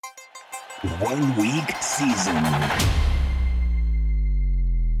1 week season.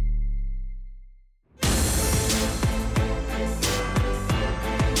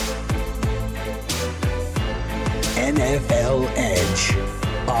 NFL Edge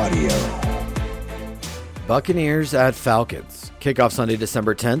Audio. Buccaneers at Falcons. Kickoff Sunday,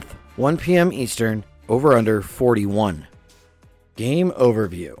 December 10th, 1 p.m. Eastern, over-under 41. Game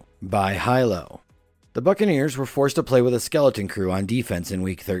overview by Hilo. The Buccaneers were forced to play with a skeleton crew on defense in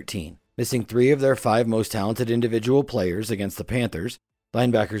Week 13, missing 3 of their 5 most talented individual players against the Panthers,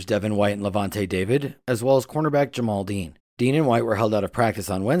 linebackers Devin White and Levante David, as well as cornerback Jamal Dean. Dean and White were held out of practice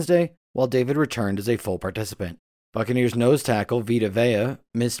on Wednesday, while David returned as a full participant. Buccaneers nose tackle Vita Vea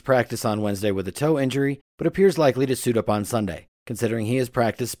missed practice on Wednesday with a toe injury, but appears likely to suit up on Sunday, considering he has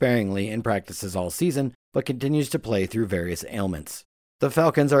practiced sparingly in practices all season, but continues to play through various ailments. The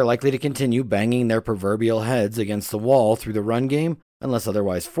Falcons are likely to continue banging their proverbial heads against the wall through the run game, unless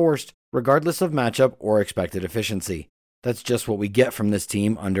otherwise forced, regardless of matchup or expected efficiency. That's just what we get from this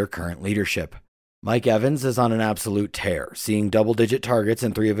team under current leadership. Mike Evans is on an absolute tear, seeing double-digit targets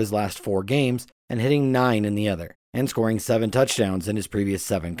in 3 of his last 4 games and hitting 9 in the other, and scoring 7 touchdowns in his previous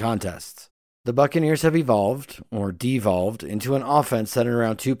 7 contests. The Buccaneers have evolved, or devolved, into an offense centered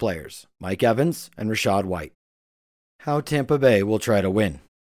around 2 players, Mike Evans and Rachaad White. How Tampa Bay will try to win.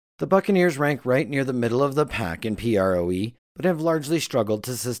 The Buccaneers rank right near the middle of the pack in PROE, but have largely struggled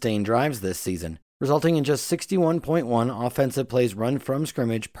to sustain drives this season, resulting in just 61.1 offensive plays run from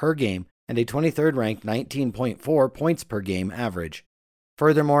scrimmage per game and a 23rd ranked 19.4 points per game average.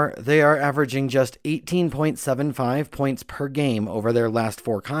 Furthermore, they are averaging just 18.75 points per game over their last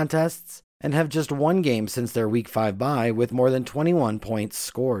 4 contests and have just 1 game since their Week 5 bye with more than 21 points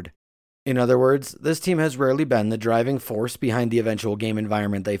scored. In other words, this team has rarely been the driving force behind the eventual game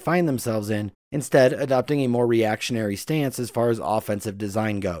environment they find themselves in, instead adopting a more reactionary stance as far as offensive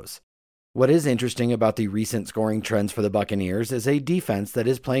design goes. What is interesting about the recent scoring trends for the Buccaneers is a defense that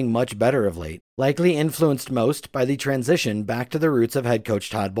is playing much better of late, likely influenced most by the transition back to the roots of head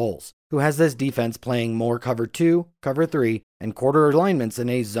coach Todd Bowles, who has this defense playing more cover 2, cover 3, and quarter alignments in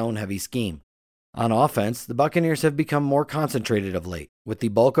a zone-heavy scheme. On offense, the Buccaneers have become more concentrated of late, with the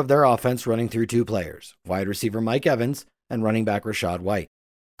bulk of their offense running through 2 players, wide receiver Mike Evans and running back Rachaad White.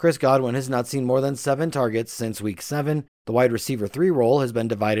 Chris Godwin has not seen more than 7 targets since Week 7, the wide receiver 3 role has been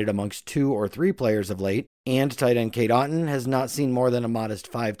divided amongst 2 or 3 players of late, and tight end Cade Otton has not seen more than a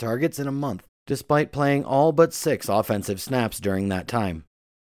modest 5 targets in a month, despite playing all but 6 offensive snaps during that time.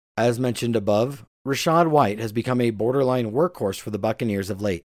 As mentioned above, Rachaad White has become a borderline workhorse for the Buccaneers of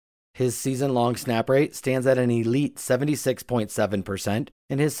late. His season-long snap rate stands at an elite 76.7%,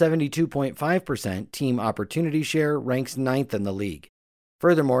 and his 72.5% team opportunity share ranks 9th in the league.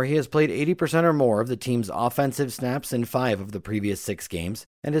 Furthermore, he has played 80% or more of the team's offensive snaps in 5 of the previous 6 games,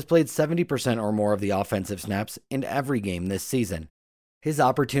 and has played 70% or more of the offensive snaps in every game this season. His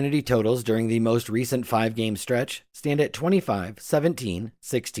opportunity totals during the most recent 5-game stretch stand at 25, 17,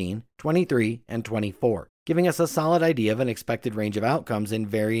 16, 23, and 24. Giving us a solid idea of an expected range of outcomes in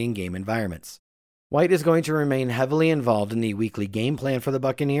varying game environments. White is going to remain heavily involved in the weekly game plan for the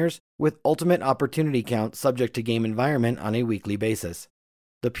Buccaneers, with ultimate opportunity count subject to game environment on a weekly basis.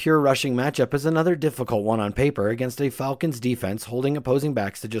 The pure rushing matchup is another difficult one on paper against a Falcons defense holding opposing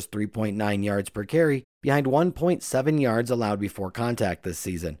backs to just 3.9 yards per carry, behind 1.7 yards allowed before contact this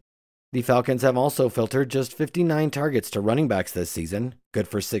season. The Falcons have also filtered just 59 targets to running backs this season, good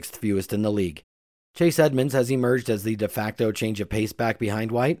for 6th fewest in the league. Chase Edmonds has emerged as the de facto change of pace back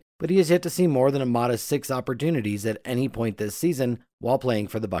behind White, but he has yet to see more than a modest 6 opportunities at any point this season while playing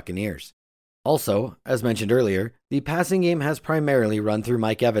for the Buccaneers. Also, as mentioned earlier, the passing game has primarily run through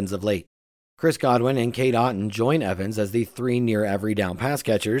Mike Evans of late. Chris Godwin and Cade Otton join Evans as the 3 near every down pass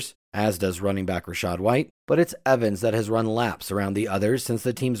catchers, as does running back Rachaad White, but it's Evans that has run laps around the others since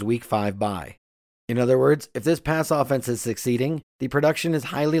the team's Week 5 bye. In other words, if this pass offense is succeeding, the production is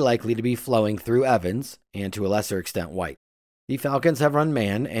highly likely to be flowing through Evans, and to a lesser extent White. The Falcons have run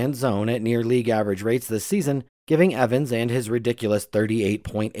man and zone at near league average rates this season, giving Evans and his ridiculous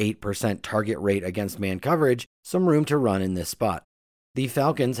 38.8% target rate against man coverage some room to run in this spot. The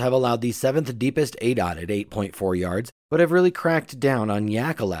Falcons have allowed the 7th deepest ADOT at 8.4 yards, but have really cracked down on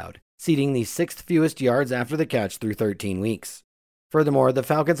yak allowed, ceding the 6th fewest yards after the catch through 13 weeks. Furthermore, the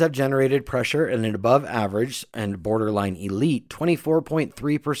Falcons have generated pressure at an above-average and borderline elite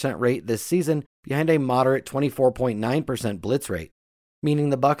 24.3% rate this season, behind a moderate 24.9% blitz rate, meaning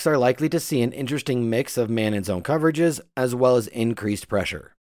the Bucs are likely to see an interesting mix of man and zone coverages as well as increased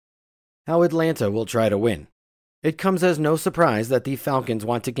pressure. How Atlanta will try to win. It comes as no surprise that the Falcons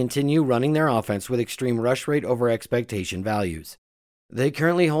want to continue running their offense with extreme rush rate over expectation values. They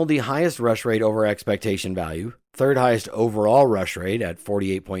currently hold the highest rush rate over expectation value, third highest overall rush rate at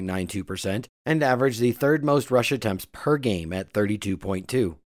 48.92%, and average the third most rush attempts per game at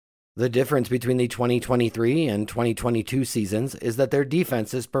 32.2. The difference between the 2023 and 2022 seasons is that their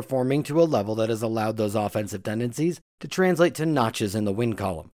defense is performing to a level that has allowed those offensive tendencies to translate to notches in the win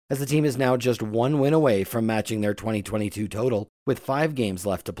column, as the team is now just one win away from matching their 2022 total with 5 games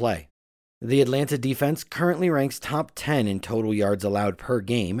left to play. The Atlanta defense currently ranks top 10 in total yards allowed per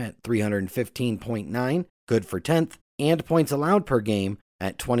game at 315.9, good for 10th, and points allowed per game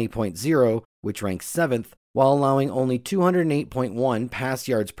at 20.0, which ranks 7th, while allowing only 208.1 pass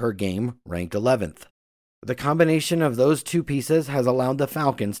yards per game, ranked 11th. The combination of those two pieces has allowed the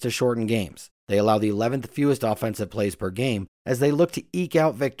Falcons to shorten games. They allow the 11th fewest offensive plays per game as they look to eke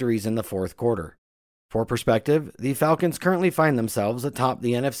out victories in the fourth quarter. For perspective, the Falcons currently find themselves atop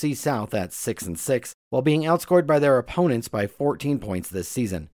the NFC South at 6-6, while being outscored by their opponents by 14 points this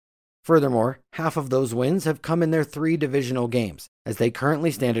season. Furthermore, half of those wins have come in their 3 divisional games, as they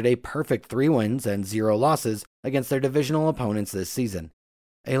currently stand at a perfect 3 wins and 0 losses against their divisional opponents this season.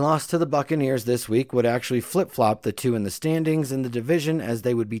 A loss to the Buccaneers this week would actually flip-flop the 2 in the standings in the division, as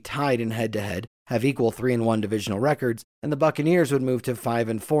they would be tied in head-to-head, have equal 3-1 divisional records, and the Buccaneers would move to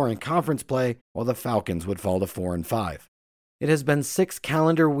 5-4 in conference play, while the Falcons would fall to 4-5. It has been 6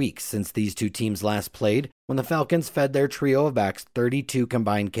 calendar weeks since these two teams last played, when the Falcons fed their trio of backs 32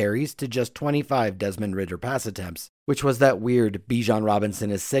 combined carries to just 25 Desmond Ridder pass attempts, which was that weird Bijan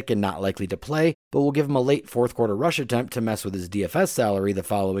Robinson is sick and not likely to play, but we'll give him a late fourth quarter rush attempt to mess with his DFS salary the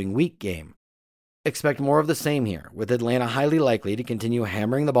following week game. Expect more of the same here, with Atlanta highly likely to continue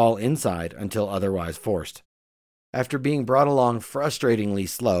hammering the ball inside until otherwise forced. After being brought along frustratingly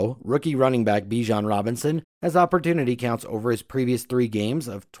slow, rookie running back Bijan Robinson has opportunity counts over his previous 3 games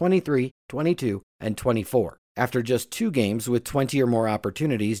of 23, 22, and 24, after just 2 games with 20 or more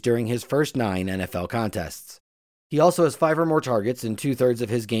opportunities during his first 9 NFL contests. He also has 5 or more targets in 2/3 of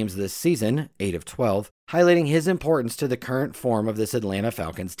his games this season, 8 of 12, highlighting his importance to the current form of this Atlanta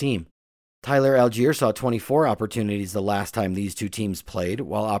Falcons team. Tyler Algier saw 24 opportunities the last time these two teams played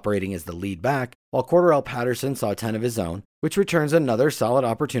while operating as the lead back, while Cordarrelle Patterson saw 10 of his own, which returns another solid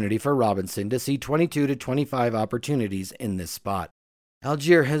opportunity for Robinson to see 22 to 25 opportunities in this spot.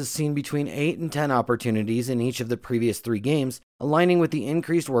 Algier has seen between 8 and 10 opportunities in each of the previous 3 games, aligning with the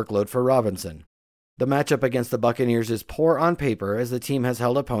increased workload for Robinson. The matchup against the Buccaneers is poor on paper, as the team has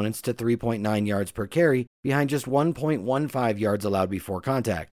held opponents to 3.9 yards per carry, behind just 1.15 yards allowed before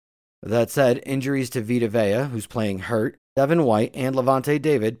contact. That said, injuries to Vita Vea, who's playing hurt, Devin White, and Levante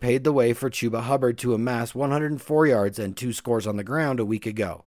David paved the way for Chuba Hubbard to amass 104 yards and 2 scores on the ground a week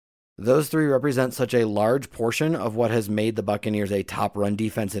ago. Those 3 represent such a large portion of what has made the Buccaneers a top run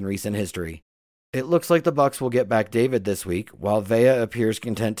defense in recent history. It looks like the Bucs will get back David this week, while Vea appears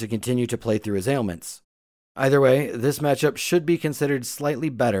content to continue to play through his ailments. Either way, this matchup should be considered slightly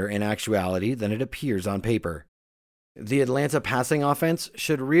better in actuality than it appears on paper. The Atlanta passing offense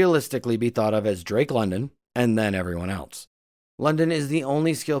should realistically be thought of as Drake London, and then everyone else. London is the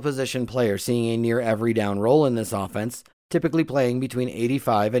only skill position player seeing a near every down role in this offense, typically playing between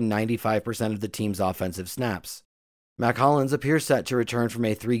 85 and 95% of the team's offensive snaps. Mac Hollins appears set to return from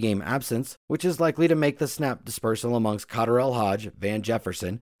a 3-game absence, which is likely to make the snap dispersal amongst Cotterell Hodge, Van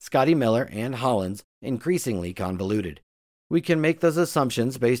Jefferson, Scotty Miller, and Hollins increasingly convoluted. We can make those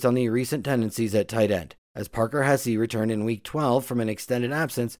assumptions based on the recent tendencies at tight end, as Parker Hesse returned in Week 12 from an extended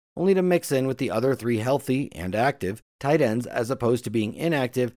absence, only to mix in with the other 3 healthy and active tight ends as opposed to being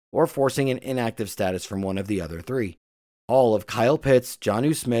inactive or forcing an inactive status from one of the other 3. All of Kyle Pitts,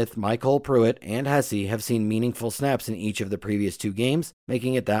 Jonnu Smith, Michael Pruitt, and Hesse have seen meaningful snaps in each of the previous 2 games,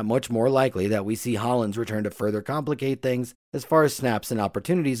 making it that much more likely that we see Hollins return to further complicate things as far as snaps and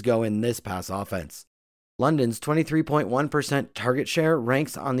opportunities go in this pass offense. London's 23.1% target share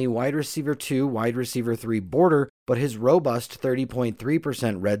ranks on the wide receiver 2, wide receiver 3 border, but his robust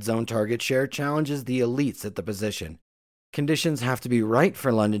 30.3% red zone target share challenges the elites at the position. Conditions have to be right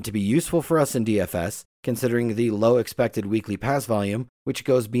for London to be useful for us in DFS, considering the low expected weekly pass volume, which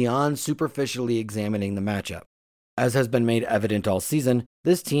goes beyond superficially examining the matchup. As has been made evident all season,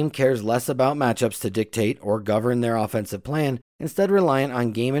 this team cares less about matchups to dictate or govern their offensive plan, instead reliant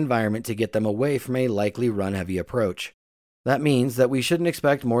on game environment to get them away from a likely run-heavy approach. That means that we shouldn't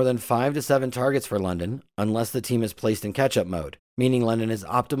expect more than 5 to 7 targets for London, unless the team is placed in catch-up mode, meaning London is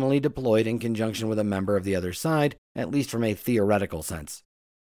optimally deployed in conjunction with a member of the other side, at least from a theoretical sense.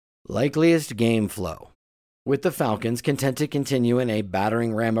 Likeliest game flow. With the Falcons content to continue in a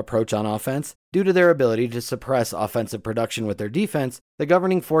battering ram approach on offense, due to their ability to suppress offensive production with their defense, the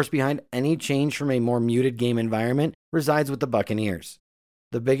governing force behind any change from a more muted game environment resides with the Buccaneers.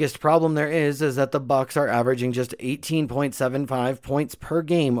 The biggest problem there is that the Bucs are averaging just 18.75 points per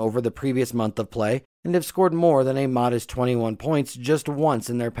game over the previous month of play and have scored more than a modest 21 points just once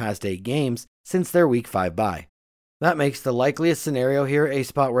in their past 8 games since their Week 5 bye. That makes the likeliest scenario here a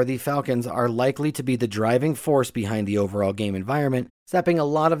spot where the Falcons are likely to be the driving force behind the overall game environment, sapping a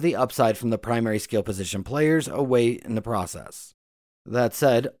lot of the upside from the primary skill position players away in the process. That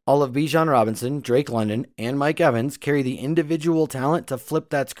said, all of Bijan Robinson, Drake London, and Mike Evans carry the individual talent to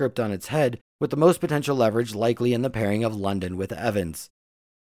flip that script on its head, with the most potential leverage likely in the pairing of London with Evans.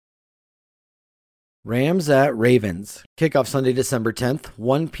 Rams at Ravens. Kickoff Sunday, December 10th,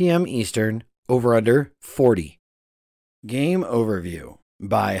 1 p.m. Eastern, over-under 40. Game overview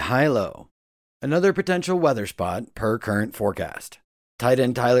by Hilo. Another potential weather spot per current forecast. Tight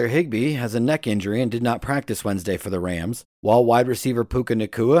end Tyler Higbee has a neck injury and did not practice Wednesday for the Rams, while wide receiver Puka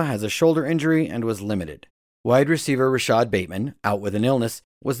Nacua has a shoulder injury and was limited. Wide receiver Rashad Bateman, out with an illness,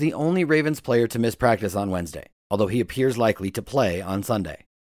 was the only Ravens player to miss practice on Wednesday, although he appears likely to play on Sunday.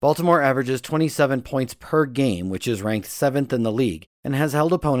 Baltimore averages 27 points per game, which is ranked 7th in the league, and has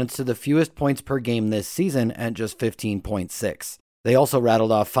held opponents to the fewest points per game this season at just 15.6. They also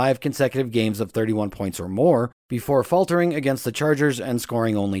rattled off 5 consecutive games of 31 points or more before faltering against the Chargers and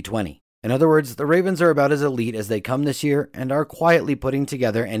scoring only 20. In other words, the Ravens are about as elite as they come this year and are quietly putting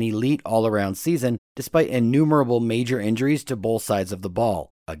together an elite all-around season despite innumerable major injuries to both sides of the ball,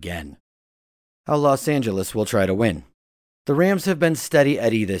 again. How Los Angeles will try to win. The Rams have been steady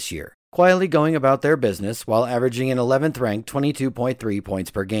Eddie this year, quietly going about their business while averaging an 11th-ranked 22.3 points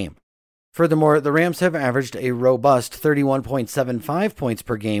per game. Furthermore, the Rams have averaged a robust 31.75 points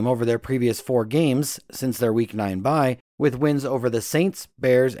per game over their previous 4 games since their Week 9 bye, with wins over the Saints,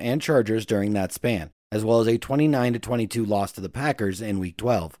 Bears, and Chargers during that span, as well as a 29-22 loss to the Packers in Week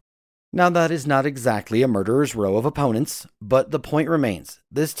 12. Now, that is not exactly a murderer's row of opponents, but the point remains.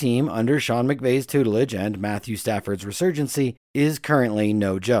 This team, under Sean McVay's tutelage and Matthew Stafford's resurgency, is currently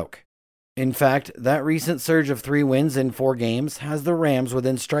no joke. In fact, that recent surge of 3 wins in 4 games has the Rams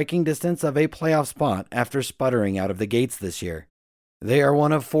within striking distance of a playoff spot after sputtering out of the gates this year. They are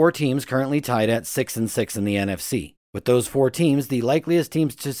one of 4 teams currently tied at 6-6 in the NFC, with those 4 teams the likeliest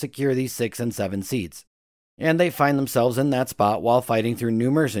teams to secure the 6 and 7 seeds. And they find themselves in that spot while fighting through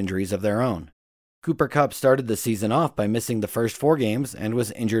numerous injuries of their own. Cooper Kupp started the season off by missing the first 4 games and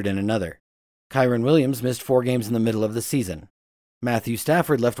was injured in another. Kyren Williams missed 4 games in the middle of the season. Matthew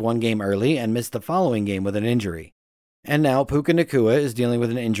Stafford left 1 game early and missed the following game with an injury. And now Puka Nacua is dealing with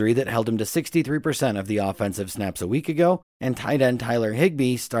an injury that held him to 63% of the offensive snaps a week ago, and tight end Tyler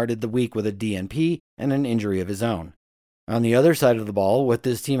Higbee started the week with a DNP and an injury of his own. On the other side of the ball, what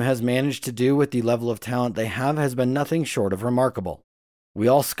this team has managed to do with the level of talent they have has been nothing short of remarkable. We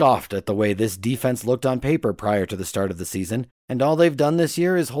all scoffed at the way this defense looked on paper prior to the start of the season, and all they've done this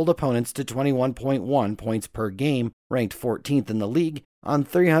year is hold opponents to 21.1 points per game, ranked 14th in the league, on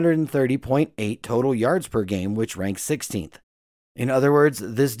 330.8 total yards per game, which ranks 16th. In other words,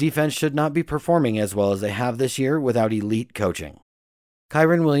 this defense should not be performing as well as they have this year without elite coaching.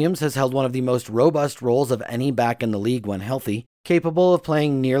 Kyren Williams has held one of the most robust roles of any back in the league when healthy, capable of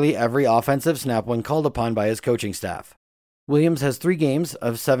playing nearly every offensive snap when called upon by his coaching staff. Williams has 3 games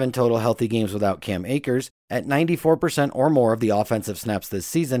of 7 total healthy games without Cam Akers at 94% or more of the offensive snaps this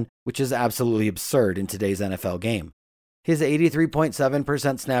season, which is absolutely absurd in today's NFL game. His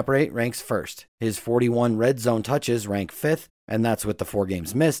 83.7% snap rate ranks first, his 41 red zone touches rank 5th, and that's with the 4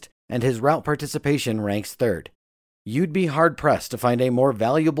 games missed, and his route participation ranks 3rd. You'd be hard-pressed to find a more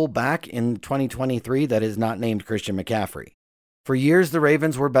valuable back in 2023 that is not named Christian McCaffrey. For years, the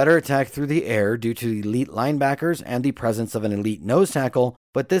Ravens were better attacked through the air due to elite linebackers and the presence of an elite nose tackle,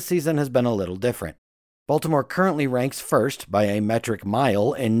 but this season has been a little different. Baltimore currently ranks first by a metric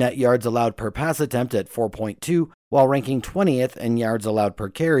mile in net yards allowed per pass attempt at 4.2, while ranking 20th in yards allowed per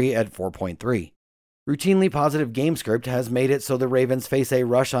carry at 4.3. Routinely positive game script has made it so the Ravens face a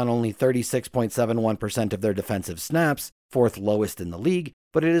rush on only 36.71% of their defensive snaps, 4th lowest in the league,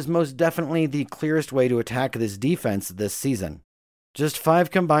 but it is most definitely the clearest way to attack this defense this season. Just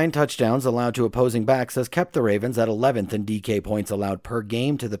 5 combined touchdowns allowed to opposing backs has kept the Ravens at 11th in DK points allowed per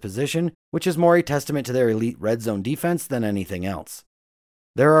game to the position, which is more a testament to their elite red zone defense than anything else.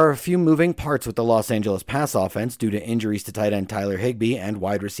 There are a few moving parts with the Los Angeles pass offense due to injuries to tight end Tyler Higbee and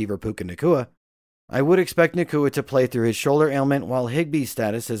wide receiver Puka Nacua. I would expect Nacua to play through his shoulder ailment while Higbee's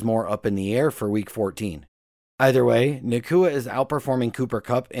status is more up in the air for Week 14. Either way, Nacua is outperforming Cooper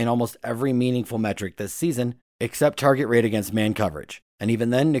Kupp in almost every meaningful metric this season, except target rate against man coverage, and even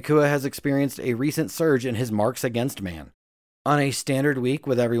then Nacua has experienced a recent surge in his marks against man. On a standard week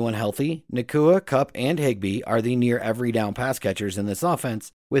with everyone healthy, Nakua, Kupp, and Higbee are the near every down pass catchers in this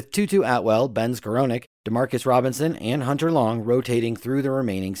offense, with Tutu Atwell, Ben Skowronek, Demarcus Robinson, and Hunter Long rotating through the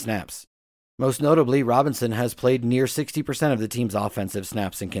remaining snaps. Most notably, Robinson has played near 60% of the team's offensive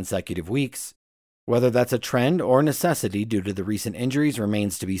snaps in consecutive weeks. Whether that's a trend or necessity due to the recent injuries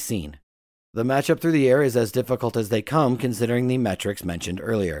remains to be seen. The matchup through the air is as difficult as they come considering the metrics mentioned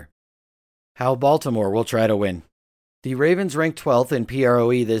earlier. How Baltimore will try to win. The Ravens ranked 12th in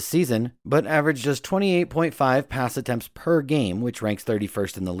PROE this season, but averaged just 28.5 pass attempts per game, which ranks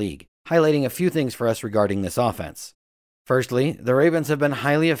 31st in the league, highlighting a few things for us regarding this offense. Firstly, the Ravens have been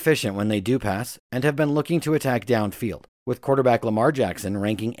highly efficient when they do pass and have been looking to attack downfield, with quarterback Lamar Jackson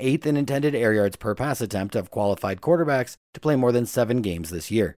ranking 8th in intended air yards per pass attempt of qualified quarterbacks to play more than 7 games this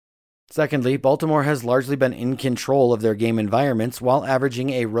year. Secondly, Baltimore has largely been in control of their game environments while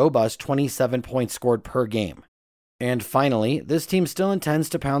averaging a robust 27 points scored per game. And finally, this team still intends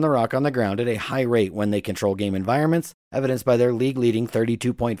to pound the rock on the ground at a high rate when they control game environments, evidenced by their league-leading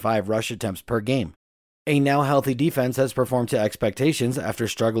 32.5 rush attempts per game. A now healthy defense has performed to expectations after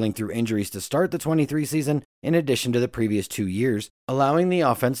struggling through injuries to start the 23 season in addition to the previous 2 years, allowing the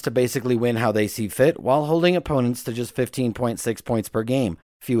offense to basically win how they see fit while holding opponents to just 15.6 points per game,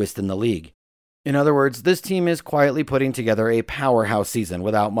 fewest in the league. In other words, this team is quietly putting together a powerhouse season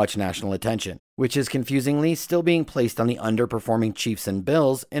without much national attention, which is confusingly still being placed on the underperforming Chiefs and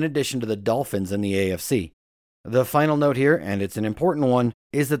Bills in addition to the Dolphins in the AFC. The final note here, and it's an important one,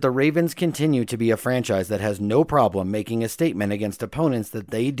 is that the Ravens continue to be a franchise that has no problem making a statement against opponents that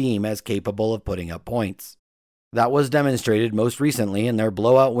they deem as capable of putting up points. That was demonstrated most recently in their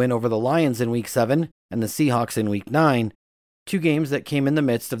blowout win over the Lions in Week 7 and the Seahawks in Week 9, 2 games that came in the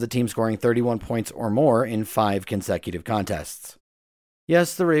midst of the team scoring 31 points or more in 5 consecutive contests.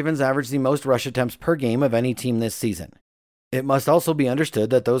 Yes, the Ravens averaged the most rush attempts per game of any team this season. It must also be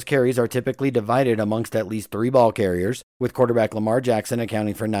understood that those carries are typically divided amongst at least 3 ball carriers, with quarterback Lamar Jackson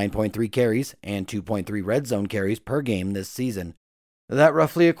accounting for 9.3 carries and 2.3 red zone carries per game this season. That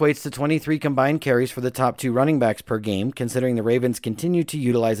roughly equates to 23 combined carries for the top 2 running backs per game, considering the Ravens continue to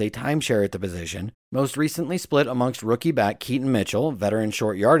utilize a timeshare at the position, most recently split amongst rookie back Keaton Mitchell, veteran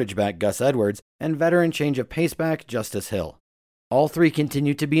short yardage back Gus Edwards, and veteran change of pace back Justice Hill. All 3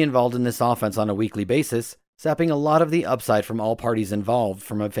 continue to be involved in this offense on a weekly basis, sapping a lot of the upside from all parties involved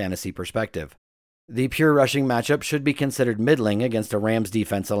from a fantasy perspective. The pure rushing matchup should be considered middling against a Rams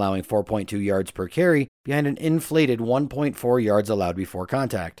defense allowing 4.2 yards per carry behind an inflated 1.4 yards allowed before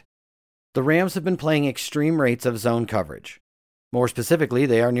contact. The Rams have been playing extreme rates of zone coverage. More specifically,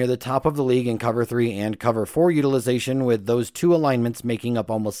 they are near the top of the league in cover 3 and cover 4 utilization, with those 2 alignments making up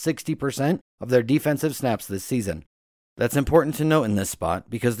almost 60% of their defensive snaps this season. That's important to note in this spot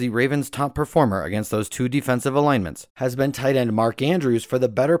because the Ravens' top performer against those 2 defensive alignments has been tight end Mark Andrews for the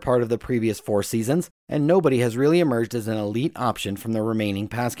better part of the previous 4 seasons, and nobody has really emerged as an elite option from the remaining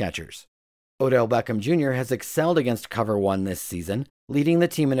pass catchers. Odell Beckham Jr. has excelled against cover 1 this season, leading the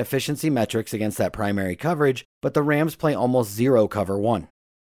team in efficiency metrics against that primary coverage, but the Rams play almost 0 cover 1.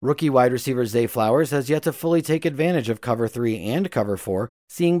 Rookie wide receiver Zay Flowers has yet to fully take advantage of cover 3 and cover 4,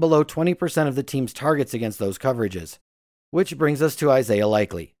 seeing below 20% of the team's targets against those coverages. Which brings us to Isaiah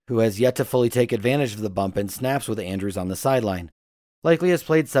Likely, who has yet to fully take advantage of the bump in snaps with Andrews on the sideline. Likely has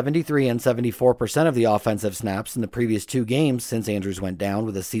played 73 and 74% of the offensive snaps in the previous 2 games since Andrews went down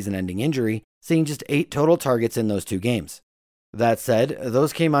with a season-ending injury, seeing just 8 total targets in those 2 games. That said,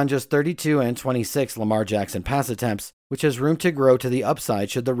 those came on just 32 and 26 Lamar Jackson pass attempts, which has room to grow to the upside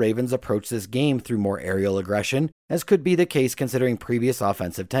should the Ravens approach this game through more aerial aggression, as could be the case considering previous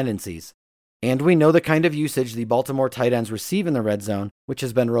offensive tendencies. And we know the kind of usage the Baltimore tight ends receive in the red zone, which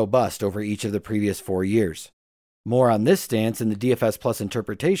has been robust over each of the previous 4 years. More on this stance in the DFS Plus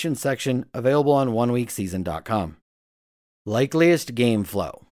interpretation section, available on oneweekseason.com. Likeliest game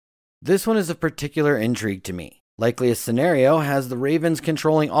flow. This one is of particular intrigue to me. Likeliest scenario has the Ravens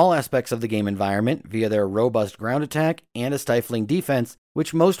controlling all aspects of the game environment via their robust ground attack and a stifling defense,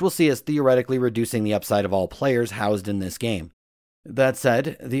 which most will see as theoretically reducing the upside of all players housed in this game. That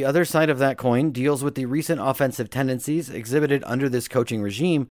said, the other side of that coin deals with the recent offensive tendencies exhibited under this coaching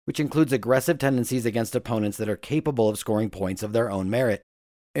regime, which includes aggressive tendencies against opponents that are capable of scoring points of their own merit.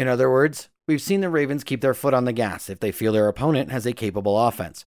 In other words, we've seen the Ravens keep their foot on the gas if they feel their opponent has a capable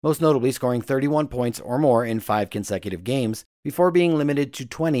offense, most notably scoring 31 points or more in 5 consecutive games, before being limited to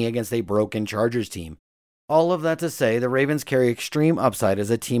 20 against a broken Chargers team. All of that to say, the Ravens carry extreme upside as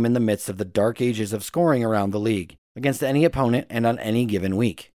a team in the midst of the dark ages of scoring around the league, against any opponent and on any given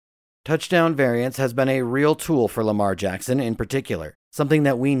week. Touchdown variance has been a real tool for Lamar Jackson in particular, something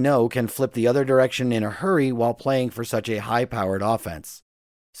that we know can flip the other direction in a hurry while playing for such a high-powered offense.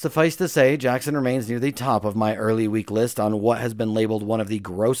 Suffice to say, Jackson remains near the top of my early week list on what has been labeled one of the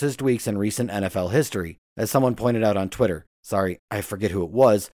grossest weeks in recent NFL history. As someone pointed out on Twitter, sorry, I forget who it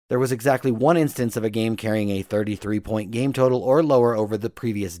was, there was exactly one instance of a game carrying a 33-point game total or lower over the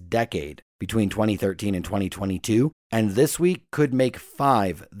previous decade, between 2013 and 2022, and this week could make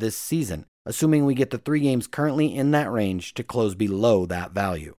 5 this season, assuming we get the 3 games currently in that range to close below that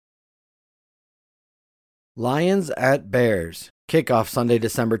value. Lions at Bears. Kickoff Sunday,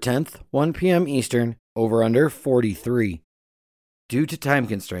 December 10th, 1 p.m. Eastern, over-under 43. Due to time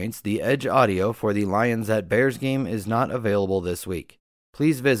constraints, the Edge audio for the Lions at Bears game is not available this week.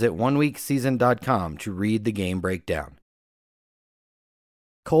 Please visit oneweekseason.com to read the game breakdown.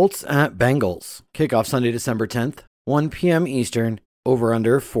 Colts at Bengals. Kickoff Sunday, December 10th, 1 p.m. Eastern,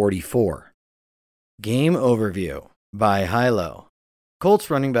 over-under 44. Game overview by Hilo.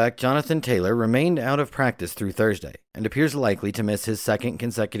 Colts running back Jonathan Taylor remained out of practice through Thursday and appears likely to miss his second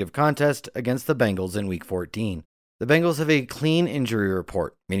consecutive contest against the Bengals in Week 14. The Bengals have a clean injury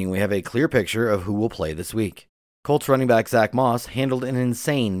report, meaning we have a clear picture of who will play this week. Colts running back Zach Moss handled an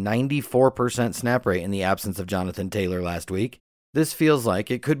insane 94% snap rate in the absence of Jonathan Taylor last week. This feels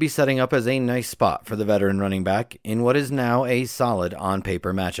like it could be setting up as a nice spot for the veteran running back in what is now a solid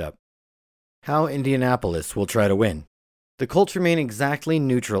on-paper matchup. How Indianapolis will try to win. The Colts remain exactly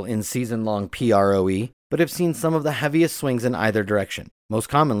neutral in season-long PROE, but have seen some of the heaviest swings in either direction, most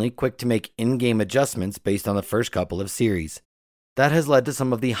commonly quick to make in-game adjustments based on the first couple of series. That has led to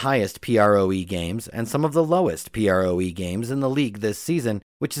some of the highest PROE games and some of the lowest PROE games in the league this season,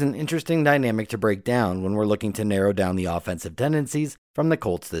 which is an interesting dynamic to break down when we're looking to narrow down the offensive tendencies from the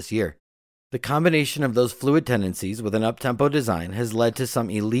Colts this year. The combination of those fluid tendencies with an up-tempo design has led to some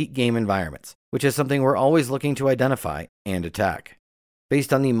elite game environments, which is something we're always looking to identify and attack.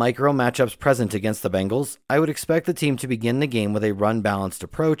 Based on the micro matchups present against the Bengals, I would expect the team to begin the game with a run-balanced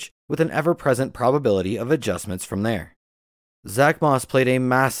approach with an ever-present probability of adjustments from there. Zach Moss played a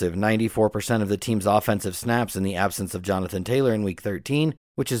massive 94% of the team's offensive snaps in the absence of Jonathan Taylor in Week 13,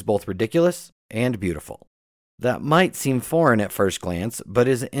 which is both ridiculous and beautiful. That might seem foreign at first glance, but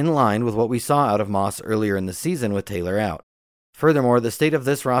is in line with what we saw out of Moss earlier in the season with Taylor out. Furthermore, the state of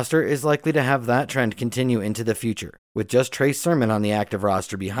this roster is likely to have that trend continue into the future, with just Trey Sermon on the active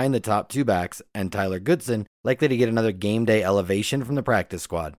roster behind the top 2 backs and Tyler Goodson likely to get another game day elevation from the practice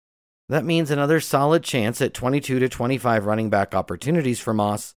squad. That means another solid chance at 22 to 25 running back opportunities for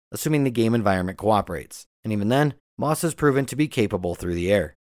Moss, assuming the game environment cooperates. And even then, Moss has proven to be capable through the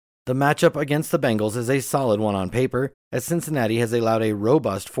air. The matchup against the Bengals is a solid one on paper, as Cincinnati has allowed a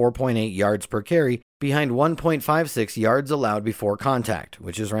robust 4.8 yards per carry behind 1.56 yards allowed before contact,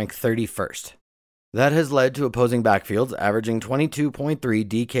 which is ranked 31st. That has led to opposing backfields averaging 22.3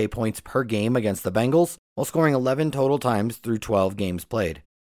 DK points per game against the Bengals, while scoring 11 total times through 12 games played.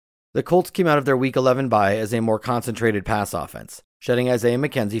 The Colts came out of their Week 11 bye as a more concentrated pass offense, shedding Isaiah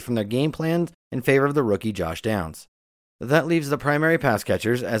McKenzie from their game plan in favor of the rookie Josh Downs. That leaves the primary pass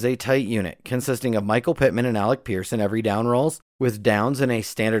catchers as a tight unit, consisting of Michael Pittman and Alec Pierce in every down roles, with Downs in a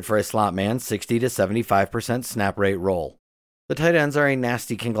standard for a slot man 60 to 75% snap rate role. The tight ends are a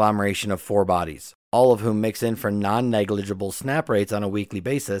nasty conglomeration of 4 bodies, all of whom mix in for non-negligible snap rates on a weekly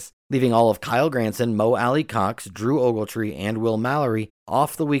basis, leaving all of Kyle Granson, Mo Alley Cox, Drew Ogletree, and Will Mallory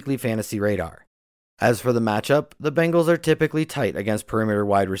off the weekly fantasy radar. As for the matchup, the Bengals are typically tight against perimeter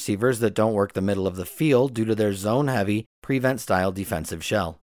wide receivers that don't work the middle of the field due to their zone-heavy, prevent-style defensive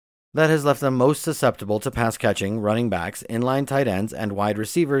shell. That has left them most susceptible to pass-catching running backs, inline tight ends, and wide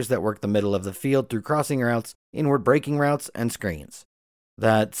receivers that work the middle of the field through crossing routes, inward breaking routes, and screens.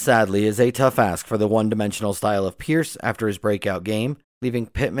 That, sadly, is a tough ask for the one-dimensional style of Pierce after his breakout game, leaving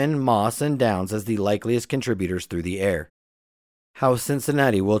Pittman, Moss, and Downs as the likeliest contributors through the air. How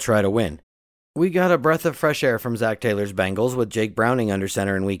Cincinnati will try to win. We got a breath of fresh air from Zach Taylor's Bengals with Jake Browning under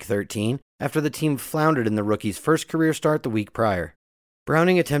center in Week 13 after the team floundered in the rookie's first career start the week prior.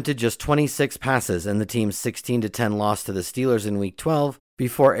 Browning attempted just 26 passes in the team's 16-10 loss to the Steelers in Week 12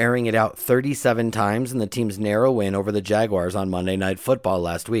 before airing it out 37 times in the team's narrow win over the Jaguars on Monday Night Football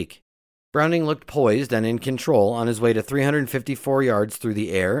last week. Browning looked poised and in control on his way to 354 yards through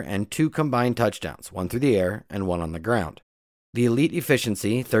the air and 2 combined touchdowns, 1 through the air and 1 on the ground. The elite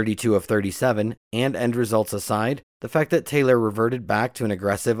efficiency, 32 of 37, and end results aside, the fact that Taylor reverted back to an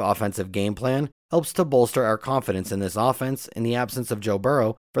aggressive offensive game plan helps to bolster our confidence in this offense in the absence of Joe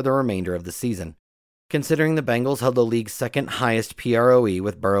Burrow for the remainder of the season. Considering the Bengals held the league's second highest PROE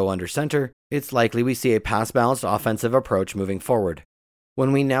with Burrow under center, it's likely we see a pass-balanced offensive approach moving forward.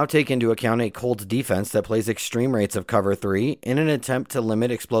 When we now take into account a Colts defense that plays extreme rates of cover 3 in an attempt to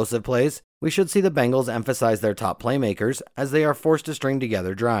limit explosive plays, we should see the Bengals emphasize their top playmakers as they are forced to string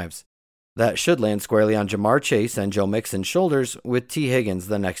together drives. That should land squarely on Jamar Chase and Joe Mixon's shoulders, with T. Higgins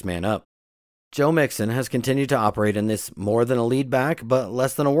the next man up. Joe Mixon has continued to operate in this more than a lead back but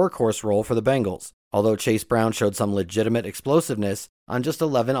less than a workhorse role for the Bengals, although Chase Brown showed some legitimate explosiveness on just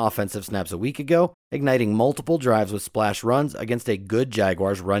 11 offensive snaps a week ago, igniting multiple drives with splash runs against a good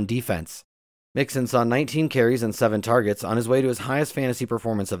Jaguars run defense. Mixon saw 19 carries and 7 targets on his way to his highest fantasy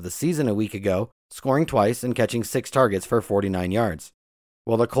performance of the season a week ago, scoring twice and catching 6 targets for 49 yards.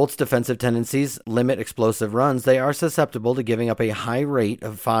 While the Colts' defensive tendencies limit explosive runs, they are susceptible to giving up a high rate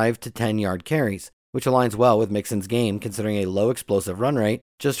of 5 to 10-yard carries, which aligns well with Mixon's game considering a low explosive run rate,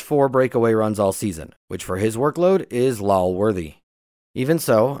 just 4 breakaway runs all season, which for his workload is lol-worthy. Even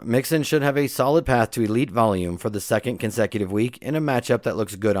so, Mixon should have a solid path to elite volume for the second consecutive week in a matchup that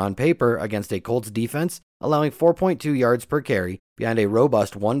looks good on paper against a Colts defense, allowing 4.2 yards per carry behind a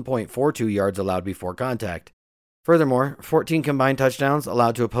robust 1.42 yards allowed before contact. Furthermore, 14 combined touchdowns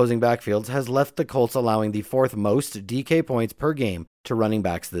allowed to opposing backfields has left the Colts allowing the 4th most DK points per game to running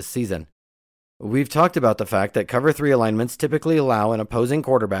backs this season. We've talked about the fact that cover 3 alignments typically allow an opposing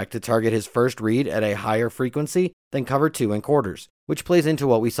quarterback to target his first read at a higher frequency than cover 2 and quarters, which plays into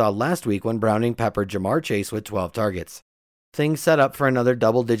what we saw last week when Browning peppered Jamar Chase with 12 targets. Things set up for another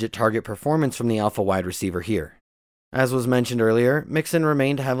double-digit target performance from the alpha wide receiver here. As was mentioned earlier, Mixon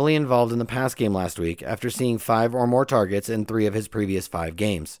remained heavily involved in the pass game last week after seeing 5 or more targets in 3 of his previous 5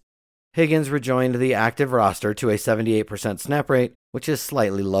 games. Higgins rejoined the active roster to a 78% snap rate, which is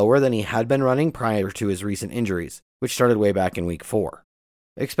slightly lower than he had been running prior to his recent injuries, which started way back in Week 4.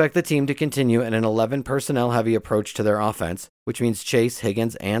 Expect the team to continue in an 11 personnel-heavy approach to their offense, which means Chase,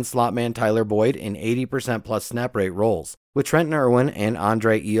 Higgins, and slot man Tyler Boyd in 80% plus snap rate roles, with Trenton Irwin and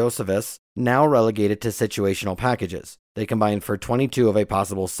Andre Iosivas now relegated to situational packages. They combined for 22 of a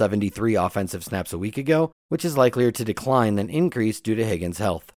possible 73 offensive snaps a week ago, which is likelier to decline than increase due to Higgins'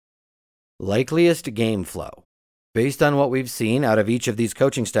 health. Likeliest game flow. Based on what we've seen out of each of these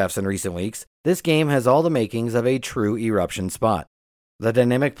coaching staffs in recent weeks, this game has all the makings of a true eruption spot. The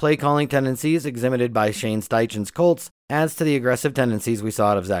dynamic play-calling tendencies exhibited by Shane Steichen's Colts adds to the aggressive tendencies we saw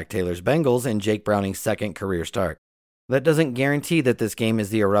out of Zach Taylor's Bengals in Jake Browning's second career start. That doesn't guarantee that this game is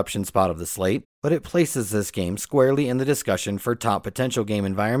the eruption spot of the slate, but it places this game squarely in the discussion for top potential game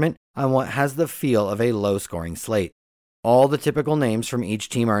environment on what has the feel of a low-scoring slate. All the typical names from each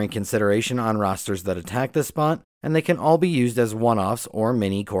team are in consideration on rosters that attack this spot, and they can all be used as one-offs or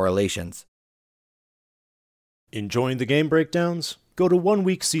mini correlations. Enjoying the game breakdowns? Go to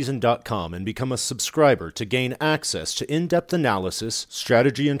oneweekseason.com and become a subscriber to gain access to in-depth analysis,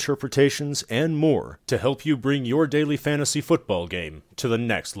 strategy interpretations, and more to help you bring your daily fantasy football game to the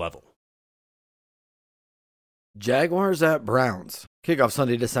next level. Jaguars at Browns. Kickoff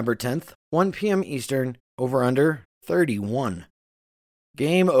Sunday, December 10th, 1 p.m. Eastern, over-under 31.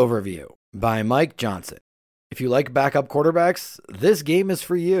 Game overview by Mike Johnson. If you like backup quarterbacks, this game is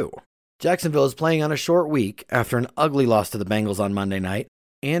for you. Jacksonville is playing on a short week after an ugly loss to the Bengals on Monday night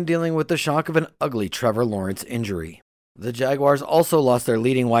and dealing with the shock of an ugly Trevor Lawrence injury. The Jaguars also lost their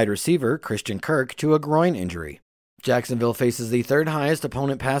leading wide receiver, Christian Kirk, to a groin injury. Jacksonville faces the 3rd highest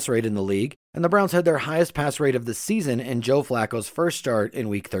opponent pass rate in the league, and the Browns had their highest pass rate of the season in Joe Flacco's first start in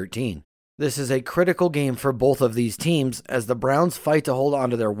Week 13. This is a critical game for both of these teams as the Browns fight to hold on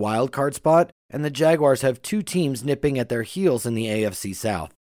to their wild card spot, and the Jaguars have 2 teams nipping at their heels in the AFC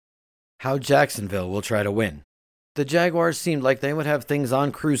South. How Jacksonville will try to win. The Jaguars seemed like they would have things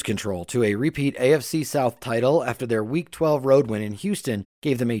on cruise control to a repeat AFC South title after their Week 12 road win in Houston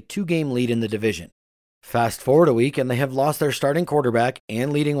gave them a 2-game lead in the division. Fast forward a week and they have lost their starting quarterback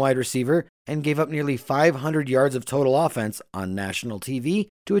and leading wide receiver and gave up nearly 500 yards of total offense on national TV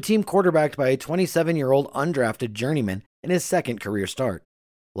to a team quarterbacked by a 27-year-old undrafted journeyman in his second career start.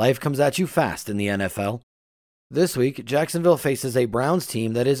 Life comes at you fast in the NFL. This week, Jacksonville faces a Browns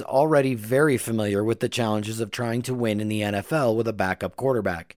team that is already very familiar with the challenges of trying to win in the NFL with a backup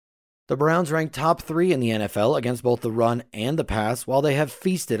quarterback. The Browns rank top 3 in the NFL against both the run and the pass, while they have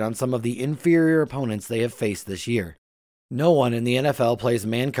feasted on some of the inferior opponents they have faced this year. No one in the NFL plays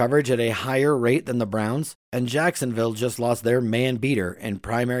man coverage at a higher rate than the Browns, and Jacksonville just lost their man beater and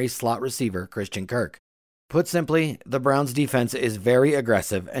primary slot receiver, Christian Kirk. Put simply, the Browns' defense is very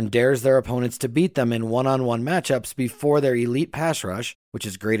aggressive and dares their opponents to beat them in one-on-one matchups before their elite pass rush, which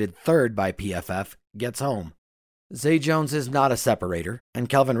is graded 3rd by PFF, gets home. Zay Jones is not a separator, and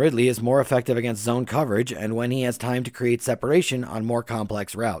Calvin Ridley is more effective against zone coverage and when he has time to create separation on more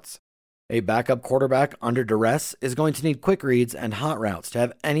complex routes. A backup quarterback under duress is going to need quick reads and hot routes to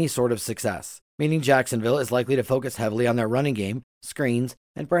have any sort of success, meaning Jacksonville is likely to focus heavily on their running game, screens,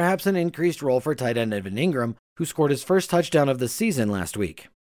 and perhaps an increased role for tight end Evan Ingram, who scored his first touchdown of the season last week.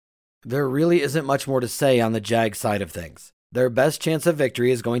 There really isn't much more to say on the Jags side of things. Their best chance of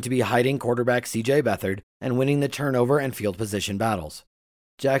victory is going to be hiding quarterback CJ Beathard and winning the turnover and field position battles.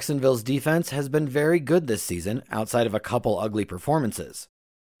 Jacksonville's defense has been very good this season outside of a couple ugly performances.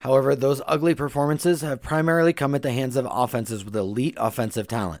 However, those ugly performances have primarily come at the hands of offenses with elite offensive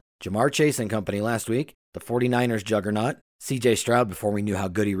talent. Jamar Chase and company last week, the 49ers juggernaut, CJ Stroud before we knew how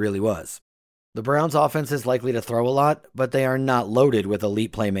good he really was. The Browns' offense is likely to throw a lot, but they are not loaded with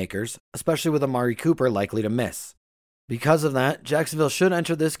elite playmakers, especially with Amari Cooper likely to miss. Because of that, Jacksonville should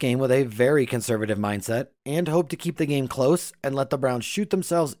enter this game with a very conservative mindset and hope to keep the game close and let the Browns shoot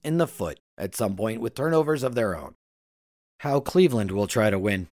themselves in the foot at some point with turnovers of their own. How Cleveland will try to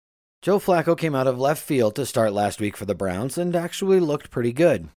win. Joe Flacco came out of left field to start last week for the Browns and actually looked pretty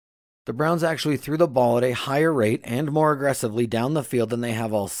good. The Browns actually threw the ball at a higher rate and more aggressively down the field than they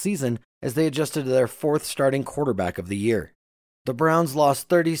have all season as they adjusted to their fourth starting quarterback of the year. The Browns lost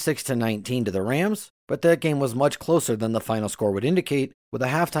 36-19 to the Rams, but that game was much closer than the final score would indicate, with a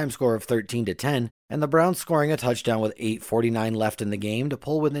halftime score of 13-10 and the Browns scoring a touchdown with 8:49 left in the game to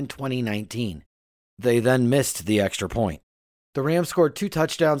pull within 20-19. They then missed the extra point. The Rams scored 2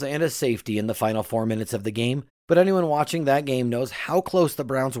 touchdowns and a safety in the final 4 minutes of the game, but anyone watching that game knows how close the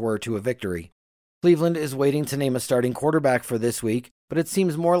Browns were to a victory. Cleveland is waiting to name a starting quarterback for this week, but it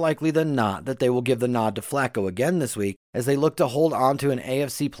seems more likely than not that they will give the nod to Flacco again this week as they look to hold on to an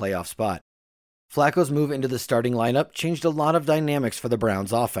AFC playoff spot. Flacco's move into the starting lineup changed a lot of dynamics for the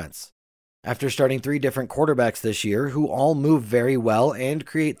Browns' offense. After starting 3 different quarterbacks this year who all move very well and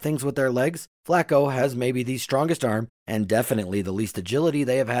create things with their legs, Flacco has maybe the strongest arm and definitely the least agility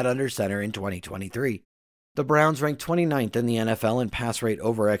they have had under center in 2023. The Browns ranked 29th in the NFL in pass rate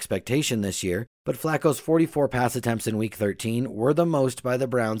over expectation this year, but Flacco's 44 pass attempts in Week 13 were the most by the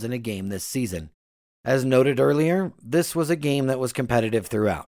Browns in a game this season. As noted earlier, this was a game that was competitive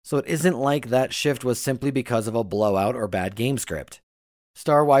throughout, so it isn't like that shift was simply because of a blowout or bad game script.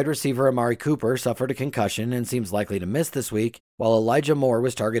 Star wide receiver Amari Cooper suffered a concussion and seems likely to miss this week, while Elijah Moore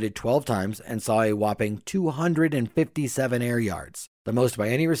was targeted 12 times and saw a whopping 257 air yards, the most by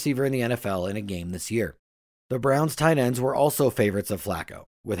any receiver in the NFL in a game this year. The Browns' tight ends were also favorites of Flacco,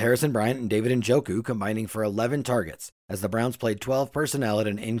 with Harrison Bryant and David Njoku combining for 11 targets, as the Browns played 12 personnel at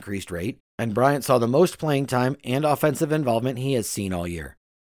an increased rate, and Bryant saw the most playing time and offensive involvement he has seen all year.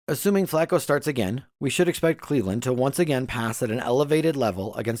 Assuming Flacco starts again, we should expect Cleveland to once again pass at an elevated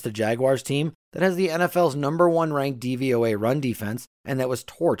level against a Jaguars team that has the NFL's number 1 ranked DVOA run defense and that was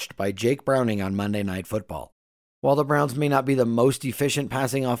torched by Jake Browning on Monday Night Football. While the Browns may not be the most efficient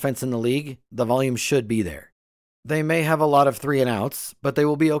passing offense in the league, the volume should be there. They may have a lot of 3-and-outs, but they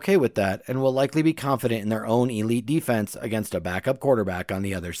will be okay with that and will likely be confident in their own elite defense against a backup quarterback on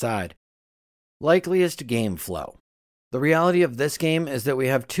the other side. Likeliest game flow. The reality of this game is that we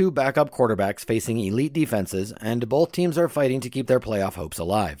have 2 backup quarterbacks facing elite defenses, and both teams are fighting to keep their playoff hopes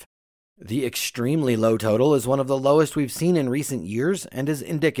alive. The extremely low total is one of the lowest we've seen in recent years and is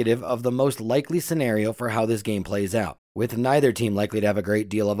indicative of the most likely scenario for how this game plays out, with neither team likely to have a great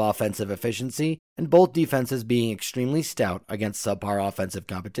deal of offensive efficiency and both defenses being extremely stout against subpar offensive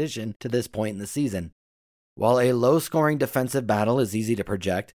competition to this point in the season. While a low-scoring defensive battle is easy to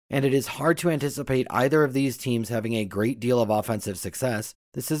project, and it is hard to anticipate either of these teams having a great deal of offensive success,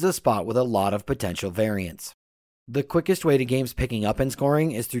 this is a spot with a lot of potential variance. The quickest way to games picking up in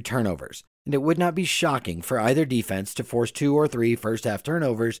scoring is through turnovers, and it would not be shocking for either defense to force 2 or 3 first-half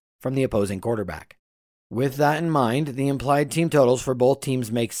turnovers from the opposing quarterback. With that in mind, the implied team totals for both teams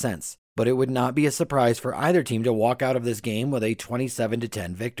make sense, but it would not be a surprise for either team to walk out of this game with a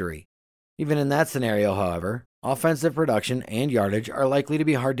 27-10 victory. Even in that scenario, however, offensive production and yardage are likely to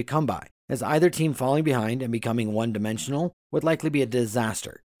be hard to come by, as either team falling behind and becoming one-dimensional would likely be a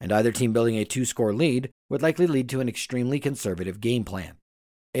disaster, and either team building a 2-score lead would likely lead to an extremely conservative game plan.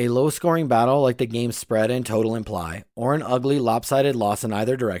 A low-scoring battle like the game's spread and total imply, or an ugly lopsided loss in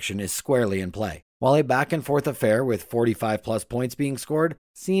either direction is squarely in play, while a back-and-forth affair with 45-plus points being scored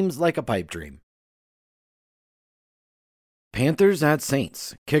seems like a pipe dream. Panthers at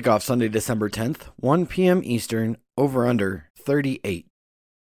Saints. Kickoff Sunday, December 10th, 1 p.m. Eastern, over-under 38.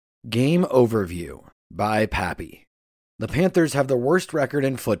 Game Overview by Pappy. The Panthers have the worst record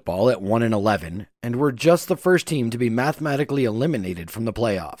in football at 1-11, and were just the first team to be mathematically eliminated from the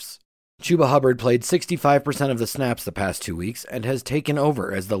playoffs. Chuba Hubbard played 65% of the snaps the past 2 weeks and has taken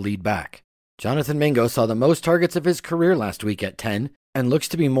over as the lead back. Jonathan Mingo saw the most targets of his career last week at 10, and looks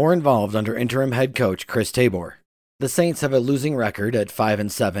to be more involved under interim head coach Chris Tabor. The Saints have a losing record at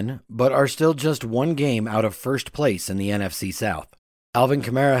 5-7, but are still just one game out of first place in the NFC South. Alvin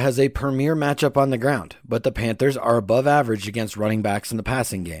Kamara has a premier matchup on the ground, but the Panthers are above average against running backs in the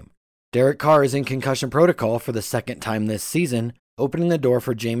passing game. Derek Carr is in concussion protocol for the second time this season, opening the door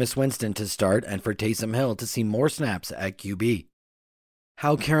for Jameis Winston to start and for Taysom Hill to see more snaps at QB.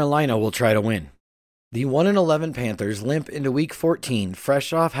 How Carolina will try to win. The 1-11 Panthers limp into Week 14,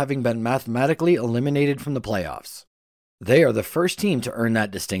 fresh off having been mathematically eliminated from the playoffs. They are the first team to earn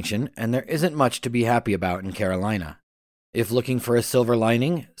that distinction, and there isn't much to be happy about in Carolina. If looking for a silver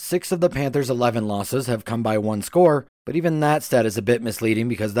lining, 6 of the Panthers' 11 losses have come by one score, but even that stat is a bit misleading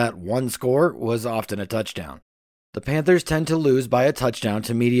because that one score was often a touchdown. The Panthers tend to lose by a touchdown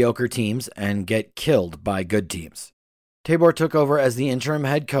to mediocre teams and get killed by good teams. Tabor took over as the interim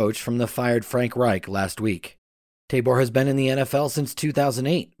head coach from the fired Frank Reich last week. Tabor has been in the NFL since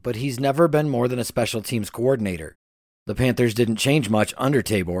 2008, but he's never been more than a special teams coordinator. The Panthers didn't change much under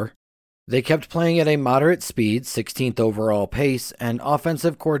Tabor. They kept playing at a moderate speed, 16th overall pace, and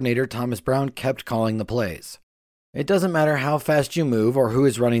offensive coordinator Thomas Brown kept calling the plays. It doesn't matter how fast you move or who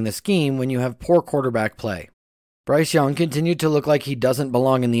is running the scheme when you have poor quarterback play. Bryce Young continued to look like he doesn't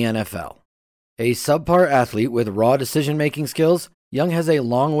belong in the NFL. A subpar athlete with raw decision-making skills, Young has a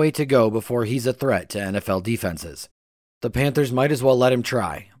long way to go before he's a threat to NFL defenses. The Panthers might as well let him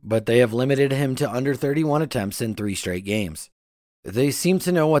try, but they have limited him to under 31 attempts in 3 straight games. They seem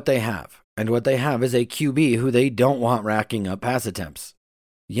to know what they have, and what they have is a QB who they don't want racking up pass attempts.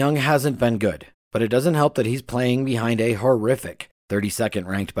 Young hasn't been good, but it doesn't help that he's playing behind a horrific 32nd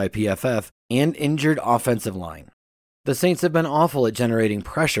ranked by PFF and injured offensive line. The Saints have been awful at generating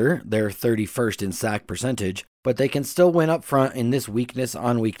pressure, they're 31st in sack percentage, but they can still win up front in this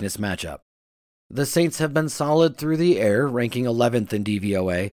weakness-on-weakness matchup. The Saints have been solid through the air, ranking 11th in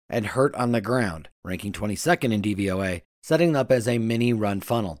DVOA, and hurt on the ground, ranking 22nd in DVOA, setting up as a mini run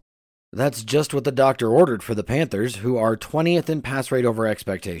funnel. That's just what the doctor ordered for the Panthers, who are 20th in pass rate over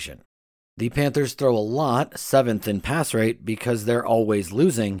expectation. The Panthers throw a lot, 7th in pass rate, because they're always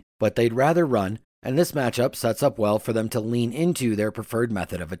losing, but they'd rather run, and this matchup sets up well for them to lean into their preferred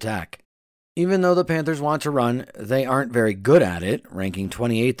method of attack. Even though the Panthers want to run, they aren't very good at it, ranking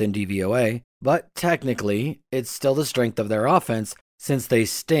 28th in DVOA, but technically, it's still the strength of their offense since they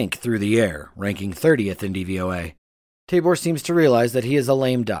stink through the air, ranking 30th in DVOA. Tabor seems to realize that he is a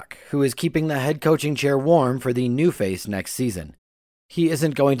lame duck, who is keeping the head coaching chair warm for the new face next season. He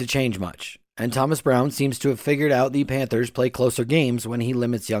isn't going to change much, and Thomas Brown seems to have figured out the Panthers play closer games when he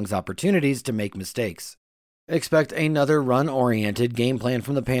limits Young's opportunities to make mistakes. Expect another run-oriented game plan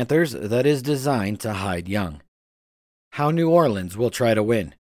from the Panthers that is designed to hide Young. How New Orleans will try to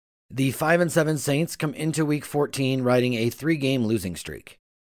win. The 5-7 Saints come into Week 14 riding a 3-game losing streak.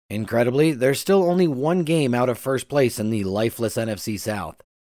 Incredibly, they're still only 1 game out of first place in the lifeless NFC South.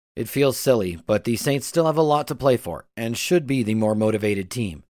 It feels silly, but the Saints still have a lot to play for, and should be the more motivated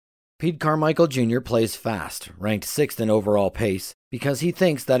team. Pete Carmichael Jr. plays fast, ranked 6th in overall pace, because he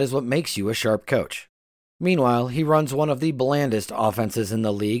thinks that is what makes you a sharp coach. Meanwhile, he runs one of the blandest offenses in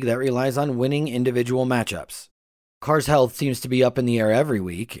the league that relies on winning individual matchups. Carr's health seems to be up in the air every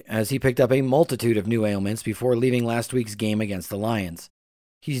week, as he picked up a multitude of new ailments before leaving last week's game against the Lions.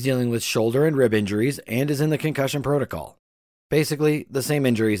 He's dealing with shoulder and rib injuries and is in the concussion protocol. Basically, the same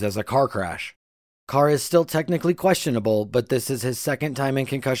injuries as a car crash. Carr is still technically questionable, but this is his 2nd time in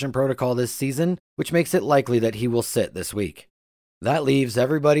concussion protocol this season, which makes it likely that he will sit this week. That leaves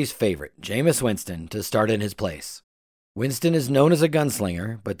everybody's favorite, Jameis Winston, to start in his place. Winston is known as a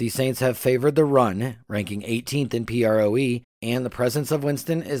gunslinger, but the Saints have favored the run, ranking 18th in PROE, and the presence of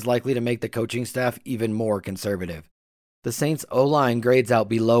Winston is likely to make the coaching staff even more conservative. The Saints' O-line grades out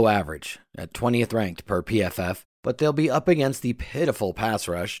below average, at 20th ranked per PFF, but they'll be up against the pitiful pass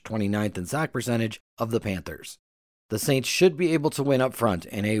rush, 29th in sack percentage, of the Panthers. The Saints should be able to win up front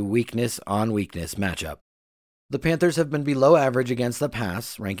in a weakness-on-weakness matchup. The Panthers have been below average against the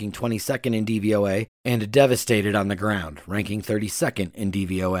pass, ranking 22nd in DVOA, and devastated on the ground, ranking 32nd in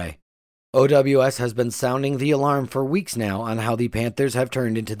DVOA. OWS has been sounding the alarm for weeks now on how the Panthers have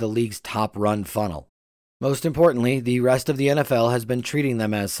turned into the league's top run funnel. Most importantly, the rest of the NFL has been treating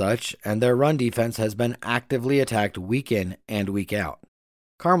them as such, and their run defense has been actively attacked week in and week out.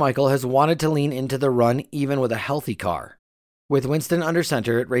 Carmichael has wanted to lean into the run even with a healthy Carr. With Winston under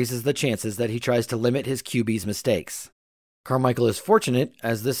center, it raises the chances that he tries to limit his QB's mistakes. Carmichael is fortunate,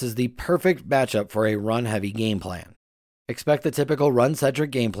 as this is the perfect matchup for a run-heavy game plan. Expect the typical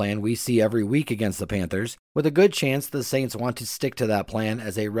run-centric game plan we see every week against the Panthers, with a good chance the Saints want to stick to that plan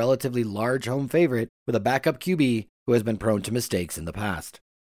as a relatively large home favorite with a backup QB who has been prone to mistakes in the past.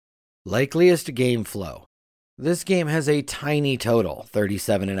 Likeliest game flow. This game has a tiny total,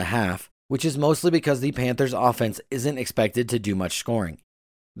 37.5, which is mostly because the Panthers' offense isn't expected to do much scoring.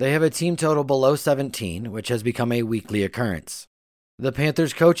 They have a team total below 17, which has become a weekly occurrence. The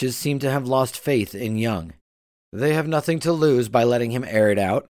Panthers' coaches seem to have lost faith in Young. They have nothing to lose by letting him air it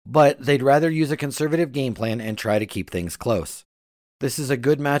out, but they'd rather use a conservative game plan and try to keep things close. This is a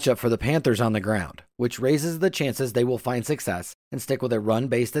good matchup for the Panthers on the ground, which raises the chances they will find success and stick with a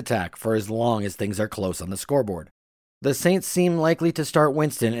run-based attack for as long as things are close on the scoreboard. The Saints seem likely to start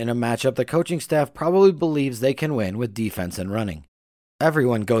Winston in a matchup the coaching staff probably believes they can win with defense and running.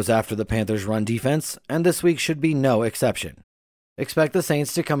 Everyone goes after the Panthers' run defense, and this week should be no exception. Expect the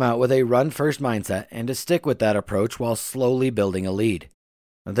Saints to come out with a run-first mindset and to stick with that approach while slowly building a lead.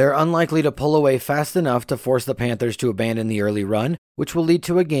 They're unlikely to pull away fast enough to force the Panthers to abandon the early run, which will lead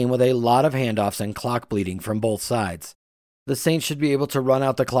to a game with a lot of handoffs and clock bleeding from both sides. The Saints should be able to run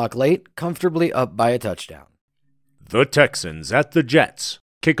out the clock late, comfortably up by a touchdown. The Texans at the Jets.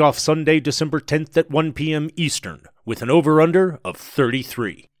 Kickoff Sunday, December 10th at 1 p.m. Eastern, with an over-under of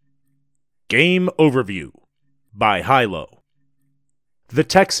 33. Game Overview by Hilo. The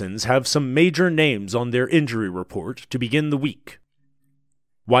Texans have some major names on their injury report to begin the week.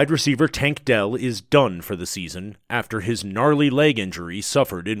 Wide receiver Tank Dell is done for the season after his gnarly leg injury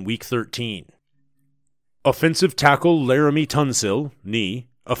suffered in Week 13. Offensive tackle Laramie Tunsil, knee,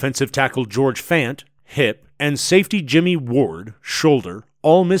 offensive tackle George Fant, hip, and safety Jimmy Ward, shoulder,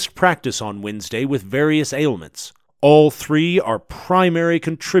 all missed practice on Wednesday with various ailments. All three are primary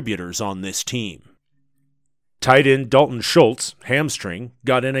contributors on this team. Tight end Dalton Schultz, hamstring,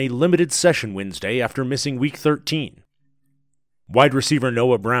 got in a limited session Wednesday after missing Week 13. Wide receiver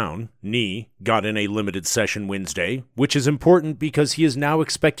Noah Brown, knee, got in a limited session Wednesday, which is important because he is now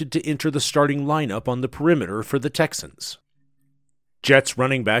expected to enter the starting lineup on the perimeter for the Texans. Jets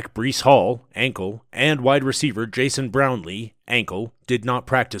running back Breece Hall, ankle, and wide receiver Jason Brownlee, ankle, did not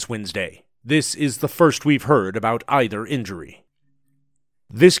practice Wednesday. This is the first we've heard about either injury.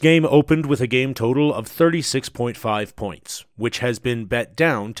 This game opened with a game total of 36.5 points, which has been bet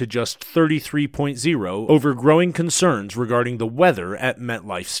down to just 33.0 over growing concerns regarding the weather at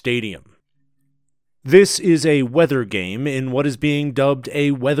MetLife Stadium. This is a weather game in what is being dubbed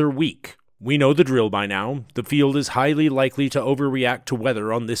a weather week. We know the drill by now. The field is highly likely to overreact to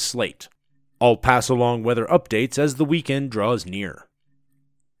weather on this slate. I'll pass along weather updates as the weekend draws near.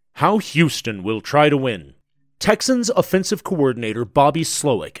 How Houston will try to win. Texans offensive coordinator Bobby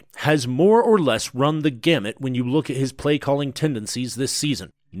Slowick has more or less run the gamut when you look at his play-calling tendencies this season,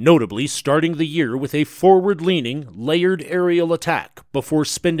 notably starting the year with a forward-leaning, layered aerial attack before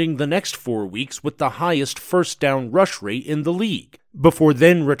spending the next 4 weeks with the highest first-down rush rate in the league, before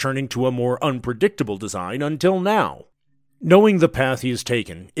then returning to a more unpredictable design until now. Knowing the path he has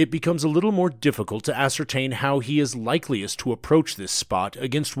taken, it becomes a little more difficult to ascertain how he is likeliest to approach this spot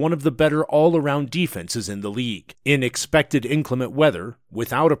against one of the better all-around defenses in the league, in expected inclement weather,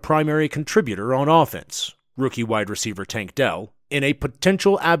 without a primary contributor on offense, rookie wide receiver Tank Dell, in a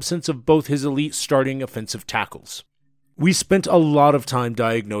potential absence of both his elite starting offensive tackles. We spent a lot of time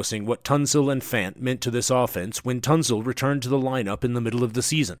diagnosing what Tunsil and Fant meant to this offense when Tunsil returned to the lineup in the middle of the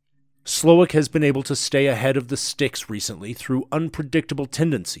season. Slowick has been able to stay ahead of the sticks recently through unpredictable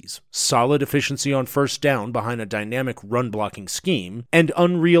tendencies, solid efficiency on first down behind a dynamic run-blocking scheme, and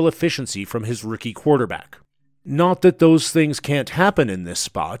unreal efficiency from his rookie quarterback. Not that those things can't happen in this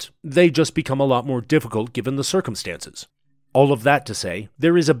spot, they just become a lot more difficult given the circumstances. All of that to say,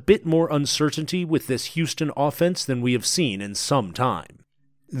 there is a bit more uncertainty with this Houston offense than we have seen in some time.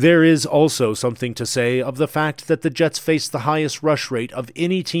 There is also something to say of the fact that the Jets face the highest rush rate of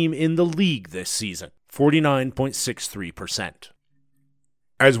any team in the league this season, 49.63%.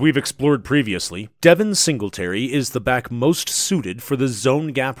 As we've explored previously, Devin Singletary is the back most suited for the zone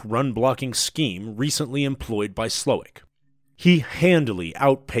gap run-blocking scheme recently employed by Slowick. He handily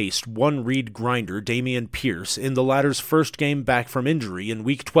outpaced one-read grinder Damian Pierce in the latter's first game back from injury in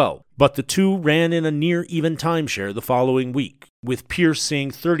Week 12, but the two ran in a near-even timeshare the following week, with Pierce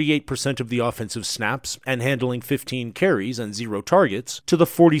seeing 38% of the offensive snaps and handling 15 carries and 0 targets to the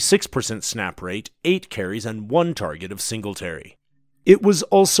 46% snap rate, 8 carries and 1 target of Singletary. It was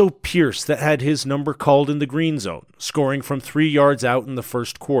also Pierce that had his number called in the green zone, scoring from 3 yards out in the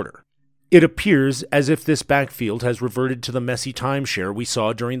first quarter. It appears as if this backfield has reverted to the messy timeshare we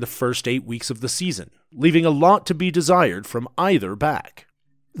saw during the first 8 weeks of the season, leaving a lot to be desired from either back.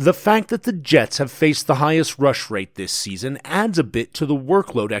 The fact that the Jets have faced the highest rush rate this season adds a bit to the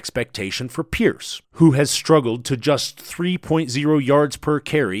workload expectation for Pierce, who has struggled to just 3.0 yards per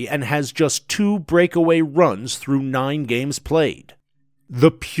carry and has just 2 breakaway runs through 9 games played.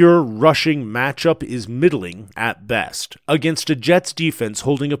 The pure rushing matchup is middling at best, against a Jets defense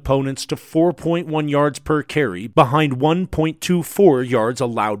holding opponents to 4.1 yards per carry behind 1.24 yards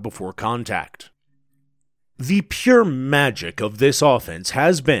allowed before contact. The pure magic of this offense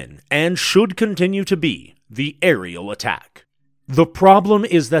has been, and should continue to be, the aerial attack. The problem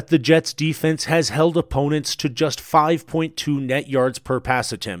is that the Jets' defense has held opponents to just 5.2 net yards per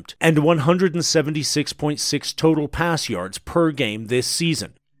pass attempt and 176.6 total pass yards per game this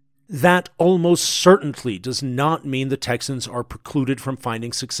season. That almost certainly does not mean the Texans are precluded from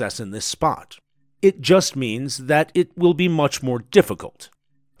finding success in this spot. It just means that it will be much more difficult.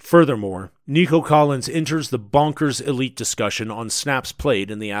 Furthermore, Nico Collins enters the bonkers elite discussion on snaps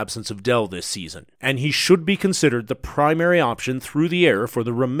played in the absence of Dell this season, and he should be considered the primary option through the air for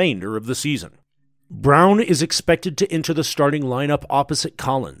the remainder of the season. Brown is expected to enter the starting lineup opposite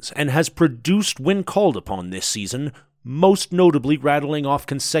Collins and has produced when called upon this season, most notably rattling off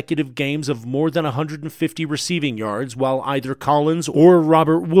consecutive games of more than 150 receiving yards while either Collins or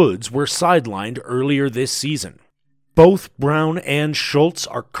Robert Woods were sidelined earlier this season. Both Brown and Schultz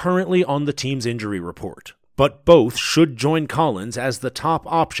are currently on the team's injury report, but both should join Collins as the top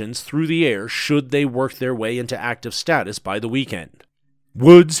options through the air should they work their way into active status by the weekend.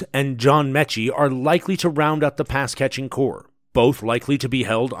 Woods and John Mechie are likely to round out the pass-catching core, both likely to be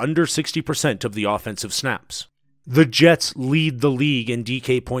held under 60% of the offensive snaps. The Jets lead the league in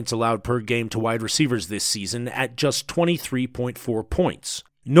DK points allowed per game to wide receivers this season at just 23.4 points.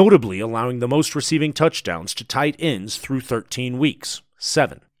 Notably allowing the most receiving touchdowns to tight ends through 13 weeks,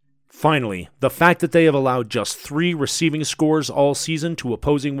 7. Finally, the fact that they have allowed just 3 receiving scores all season to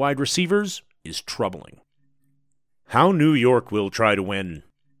opposing wide receivers is troubling. How New York will try to win.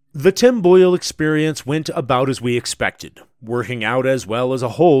 The Tim Boyle experience went about as we expected, working out as well as a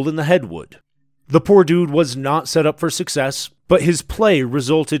hole in the head would. The poor dude was not set up for success, but his play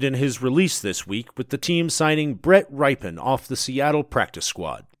resulted in his release this week with the team signing Brett Ripon off the Seattle practice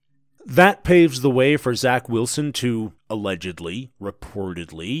squad. That paves the way for Zach Wilson to, allegedly,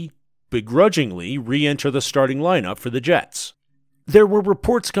 reportedly, begrudgingly re-enter the starting lineup for the Jets. There were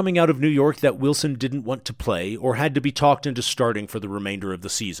reports coming out of New York that Wilson didn't want to play or had to be talked into starting for the remainder of the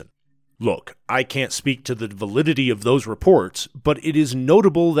season. Look, I can't speak to the validity of those reports, but it is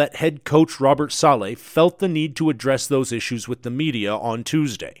notable that head coach Robert Saleh felt the need to address those issues with the media on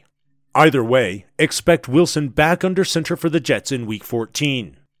Tuesday. Either way, expect Wilson back under center for the Jets in Week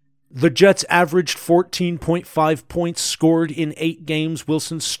 14. The Jets averaged 14.5 points scored in 8 games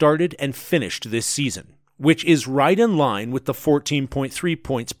Wilson started and finished this season, which is right in line with the 14.3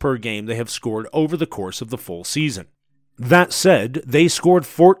 points per game they have scored over the course of the full season. That said, they scored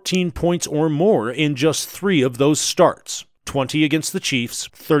 14 points or more in just 3 of those starts, 20 against the Chiefs,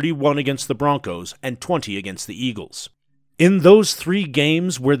 31 against the Broncos, and 20 against the Eagles. In those 3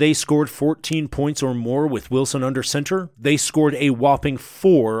 games where they scored 14 points or more with Wilson under center, they scored a whopping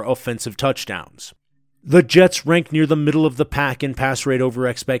 4 offensive touchdowns. The Jets rank near the middle of the pack in pass rate over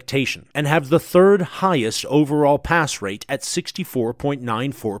expectation and have the 3rd highest overall pass rate at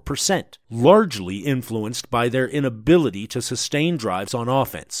 64.94%, largely influenced by their inability to sustain drives on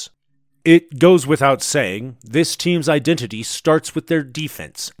offense. It goes without saying, this team's identity starts with their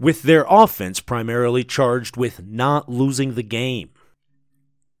defense, with their offense primarily charged with not losing the game.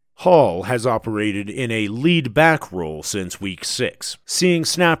 Hall has operated in a lead back role since Week 6, seeing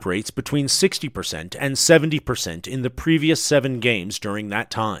snap rates between 60% and 70% in the previous 7 games during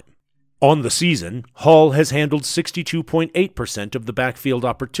that time. On the season, Hall has handled 62.8% of the backfield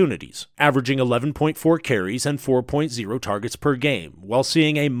opportunities, averaging 11.4 carries and 4.0 targets per game, while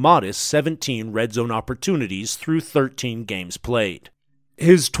seeing a modest 17 red zone opportunities through 13 games played.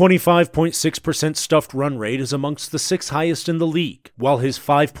 His 25.6% stuffed run rate is amongst the 6th highest in the league, while his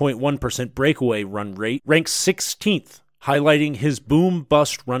 5.1% breakaway run rate ranks 16th, highlighting his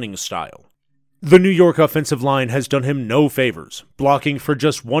boom-bust running style. The New York offensive line has done him no favors, blocking for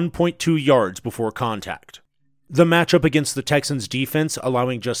just 1.2 yards before contact. The matchup against the Texans defense,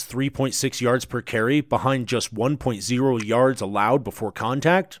 allowing just 3.6 yards per carry behind just 1.0 yards allowed before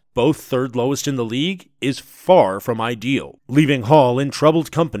contact, both 3rd lowest in the league, is far from ideal, leaving Hall in troubled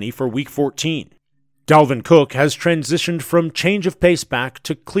company for Week 14. Dalvin Cook has transitioned from change of pace back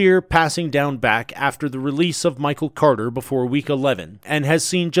to clear passing down back after the release of Michael Carter before Week 11 and has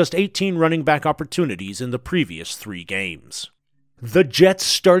seen just 18 running back opportunities in the previous 3 games. The Jets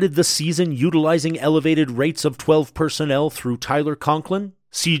started the season utilizing elevated rates of 12 personnel through Tyler Conklin,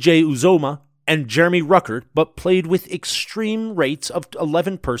 CJ Uzomah, and Jeremy Ruckert, but played with extreme rates of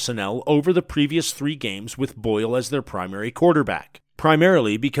 11 personnel over the previous 3 games with Boyle as their primary quarterback,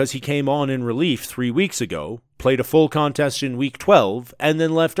 primarily because he came on in relief 3 weeks ago, played a full contest in Week 12, and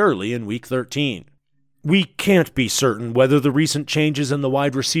then left early in Week 13. We can't be certain whether the recent changes in the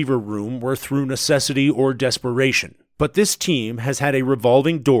wide receiver room were through necessity or desperation, but this team has had a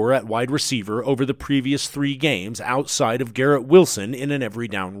revolving door at wide receiver over the previous 3 games outside of Garrett Wilson in an every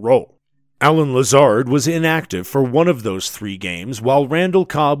down role. Allen Lazard was inactive for 1 of those 3 games, while Randall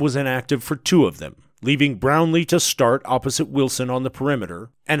Cobb was inactive for 2 of them, leaving Brownlee to start opposite Wilson on the perimeter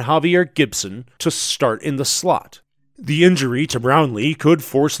and Javier Gibson to start in the slot. The injury to Brownlee could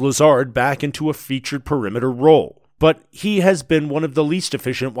force Lazard back into a featured perimeter role, but he has been one of the least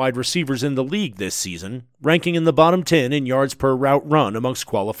efficient wide receivers in the league this season, ranking in the bottom 10 in yards per route run amongst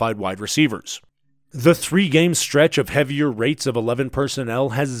qualified wide receivers. The 3-game stretch of heavier rates of 11 personnel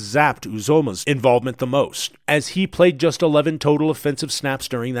has zapped Uzomah's involvement the most, as he played just 11 total offensive snaps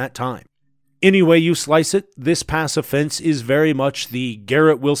during that time. Any way you slice it, this pass offense is very much the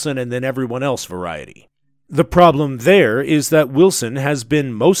Garrett Wilson and then everyone else variety. The problem there is that Wilson has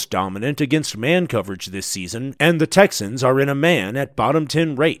been most dominant against man coverage this season, and the Texans are in a man at bottom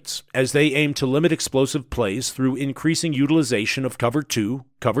 10 rates, as they aim to limit explosive plays through increasing utilization of cover 2,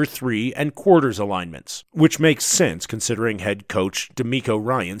 cover 3, and quarters alignments, which makes sense considering head coach DeMeco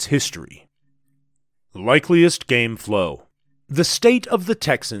Ryans' history. Likeliest game flow. The state of the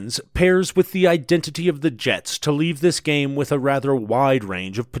Texans pairs with the identity of the Jets to leave this game with a rather wide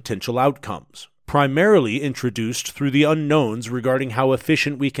range of potential outcomes, primarily introduced through the unknowns regarding how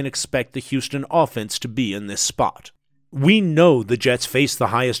efficient we can expect the Houston offense to be in this spot. We know the Jets face the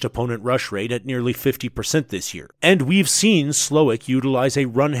highest opponent rush rate at nearly 50% this year, and we've seen Slowick utilize a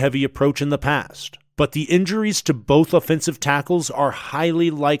run-heavy approach in the past. But the injuries to both offensive tackles are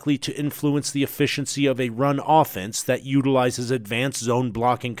highly likely to influence the efficiency of a run offense that utilizes advanced zone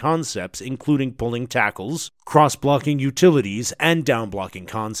blocking concepts, including pulling tackles, cross-blocking utilities, and down-blocking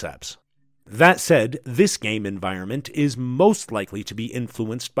concepts. That said, this game environment is most likely to be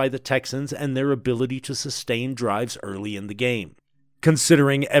influenced by the Texans and their ability to sustain drives early in the game.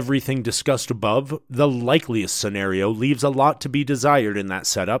 Considering everything discussed above, the likeliest scenario leaves a lot to be desired in that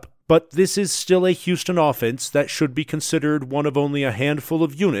setup, but this is still a Houston offense that should be considered one of only a handful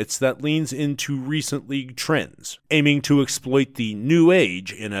of units that leans into recent league trends, aiming to exploit the new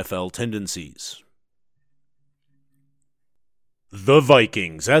age NFL tendencies. The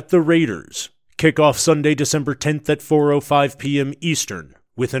Vikings at the Raiders. Kickoff Sunday, December 10th at 4:05 p.m. Eastern,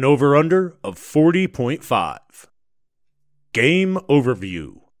 with an over-under of 40.5. Game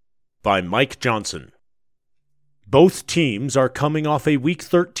Overview by Mike Johnson. Both teams are coming off a Week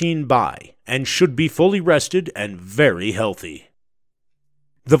 13 bye and should be fully rested and very healthy.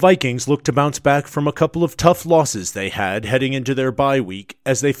 The Vikings look to bounce back from a couple of tough losses they had heading into their bye week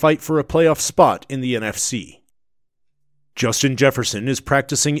as they fight for a playoff spot in the NFC. Justin Jefferson is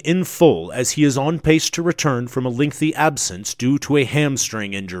practicing in full as he is on pace to return from a lengthy absence due to a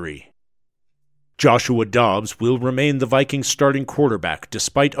hamstring injury. Joshua Dobbs will remain the Vikings starting quarterback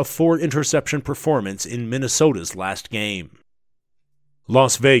despite a 4-interception performance in Minnesota's last game.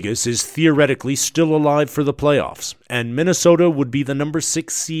 Las Vegas is theoretically still alive for the playoffs, and Minnesota would be the number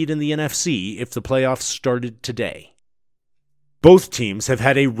 6 seed in the NFC if the playoffs started today. Both teams have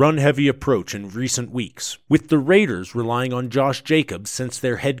had a run-heavy approach in recent weeks, with the Raiders relying on Josh Jacobs since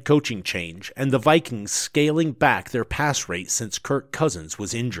their head coaching change and the Vikings scaling back their pass rate since Kirk Cousins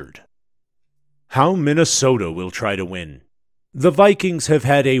was injured. How Minnesota will try to win. The Vikings have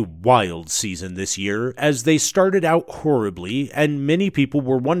had a wild season this year as they started out horribly, and many people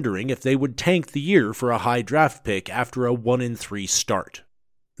were wondering if they would tank the year for a high draft pick after a 1-3 start.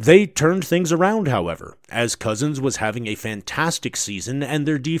 They turned things around, however, as Cousins was having a fantastic season and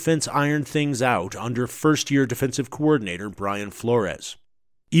their defense ironed things out under first-year defensive coordinator Brian Flores.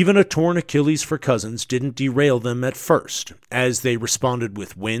 Even a torn Achilles for Cousins didn't derail them at first, as they responded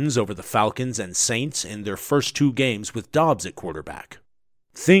with wins over the Falcons and Saints in their first 2 games with Dobbs at quarterback.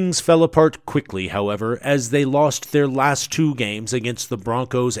 Things fell apart quickly, however, as they lost their last 2 games against the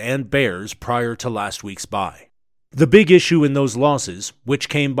Broncos and Bears prior to last week's bye. The big issue in those losses, which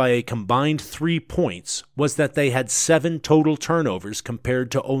came by a combined 3 points, was that they had 7 total turnovers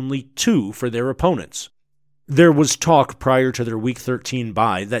compared to only 2 for their opponents. There was talk prior to their Week 13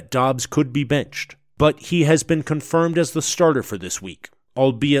 bye that Dobbs could be benched, but he has been confirmed as the starter for this week,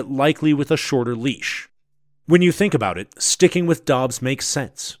 albeit likely with a shorter leash. When you think about it, sticking with Dobbs makes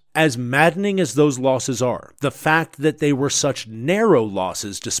sense, As maddening as those losses are, the fact that they were such narrow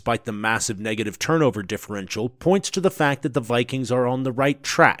losses despite the massive negative turnover differential points to the fact that the Vikings are on the right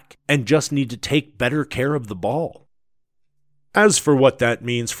track and just need to take better care of the ball. As for what that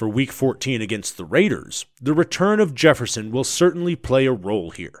means for Week 14 against the Raiders, the return of Jefferson will certainly play a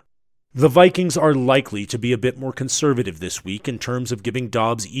role here. The Vikings are likely to be a bit more conservative this week in terms of giving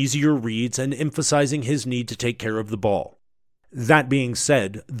Dobbs easier reads and emphasizing his need to take care of the ball. That being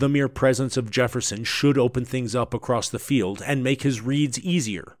said, the mere presence of Jefferson should open things up across the field and make his reads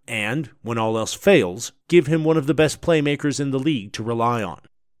easier and, when all else fails, give him one of the best playmakers in the league to rely on.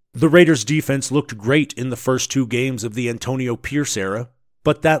 The Raiders' defense looked great in the first 2 games of the Antonio Pierce era,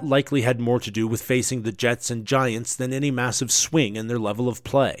 but that likely had more to do with facing the Jets and Giants than any massive swing in their level of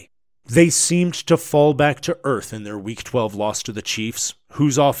play. They seemed to fall back to earth in their Week 12 loss to the Chiefs,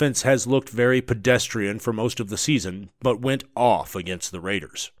 whose offense has looked very pedestrian for most of the season, but went off against the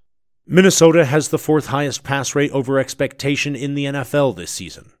Raiders. Minnesota has the 4th highest pass rate over expectation in the NFL this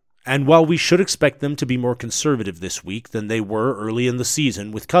season, and while we should expect them to be more conservative this week than they were early in the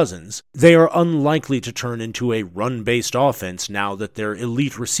season with Cousins, they are unlikely to turn into a run-based offense now that their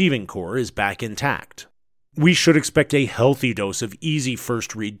elite receiving core is back intact. We should expect a healthy dose of easy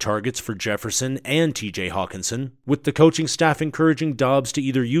first-read targets for Jefferson and TJ Hawkinson, with the coaching staff encouraging Dobbs to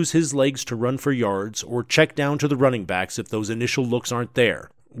either use his legs to run for yards or check down to the running backs if those initial looks aren't there,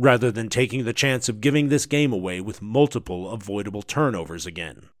 rather than taking the chance of giving this game away with multiple avoidable turnovers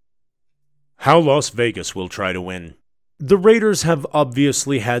again. How Las Vegas will try to win. The Raiders have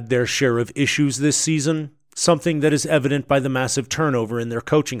obviously had their share of issues this season, something that is evident by the massive turnover in their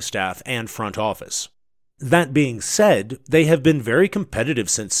coaching staff and front office. That being said, they have been very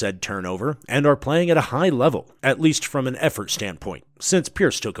competitive since said turnover and are playing at a high level, at least from an effort standpoint, since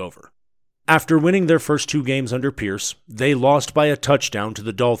Pierce took over. After winning their first 2 games under Pierce, they lost by a touchdown to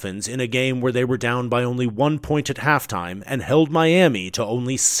the Dolphins in a game where they were down by only 1 point at halftime and held Miami to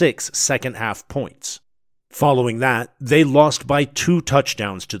only 6 second-half points. Following that, they lost by 2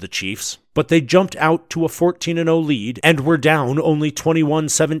 touchdowns to the Chiefs, but they jumped out to a 14-0 lead and were down only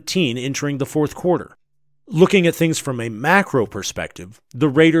 21-17 entering the 4th quarter. Looking at things from a macro perspective, the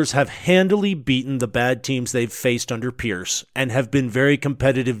Raiders have handily beaten the bad teams they've faced under Pierce and have been very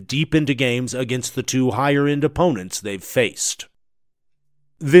competitive deep into games against the 2 higher-end opponents they've faced.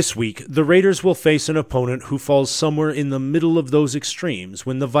 This week, the Raiders will face an opponent who falls somewhere in the middle of those extremes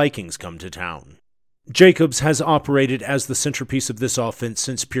when the Vikings come to town. Jacobs has operated as the centerpiece of this offense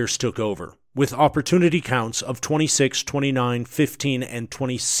since Pierce took over, with opportunity counts of 26, 29, 15, and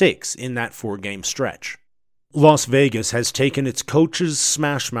 26 in that 4-game stretch. Las Vegas has taken its coach's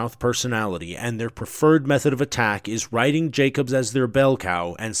smash-mouth personality, and their preferred method of attack is riding Jacobs as their bell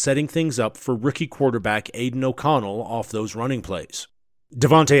cow and setting things up for rookie quarterback Aiden O'Connell off those running plays.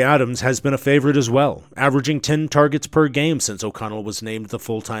 Davante Adams has been a favorite as well, averaging 10 targets per game since O'Connell was named the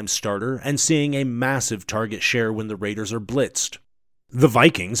full-time starter and seeing a massive target share when the Raiders are blitzed. The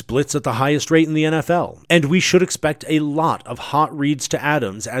Vikings blitz at the highest rate in the NFL, and we should expect a lot of hot reads to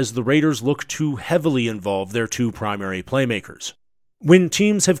Adams as the Raiders look to heavily involve their 2 primary playmakers. When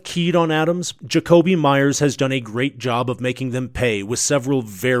teams have keyed on Adams, Jacoby Myers has done a great job of making them pay with several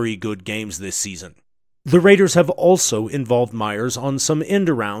very good games this season. The Raiders have also involved Myers on some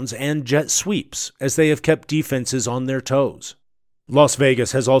end-arounds and jet sweeps, as they have kept defenses on their toes. Las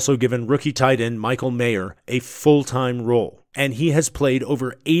Vegas has also given rookie tight end Michael Mayer a full-time role, and he has played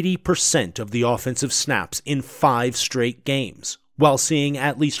over 80% of the offensive snaps in 5 straight games, while seeing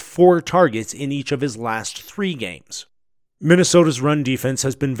at least 4 targets in each of his last 3 games. Minnesota's run defense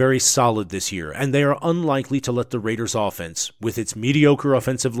has been very solid this year, and they are unlikely to let the Raiders' offense, with its mediocre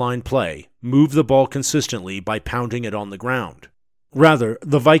offensive line play, move the ball consistently by pounding it on the ground. Rather,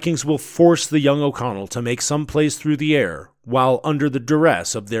 the Vikings will force the young O'Connell to make some plays through the air, while under the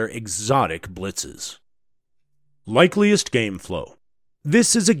duress of their exotic blitzes. Likeliest game flow.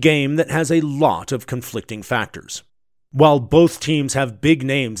 This is a game that has a lot of conflicting factors. While both teams have big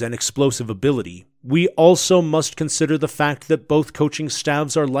names and explosive ability, we also must consider the fact that both coaching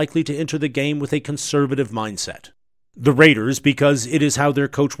staffs are likely to enter the game with a conservative mindset. The Raiders because it is how their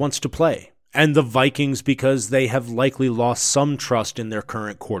coach wants to play, and the Vikings because they have likely lost some trust in their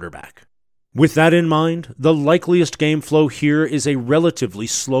current quarterback. With that in mind, the likeliest game flow here is a relatively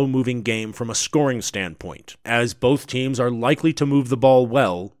slow-moving game from a scoring standpoint, as both teams are likely to move the ball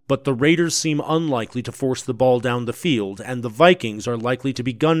well, but the Raiders seem unlikely to force the ball down the field, and the Vikings are likely to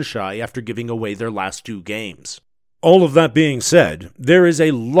be gun-shy after giving away their last 2 games. All of that being said, there is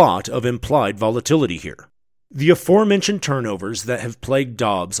a lot of implied volatility here. The aforementioned turnovers that have plagued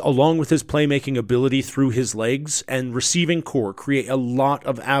Dobbs, along with his playmaking ability through his legs and receiving core, create a lot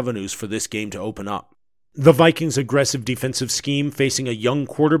of avenues for this game to open up. The Vikings' aggressive defensive scheme facing a young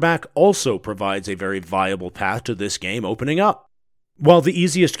quarterback also provides a very viable path to this game opening up. While the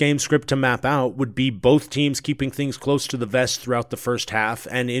easiest game script to map out would be both teams keeping things close to the vest throughout the first half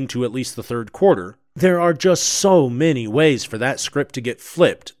and into at least the third quarter, there are just so many ways for that script to get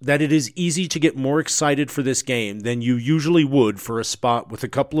flipped that it is easy to get more excited for this game than you usually would for a spot with a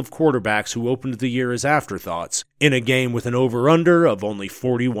couple of quarterbacks who opened the year as afterthoughts in a game with an over-under of only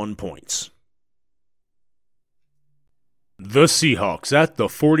 41 points. The Seahawks at the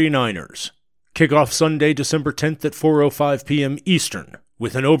 49ers. Kickoff Sunday, December 10th at 4:05 p.m. Eastern,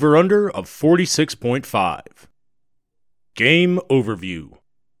 with an over-under of 46.5. Game Overview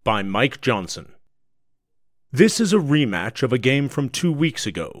by Mike Johnson. This is a rematch of a game from 2 weeks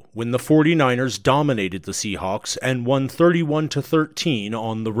ago, when the 49ers dominated the Seahawks and won 31-13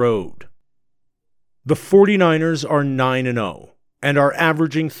 on the road. The 49ers are 9-0, and are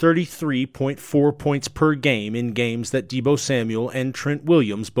averaging 33.4 points per game in games that Deebo Samuel and Trent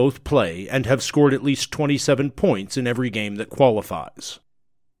Williams both play, and have scored at least 27 points in every game that qualifies.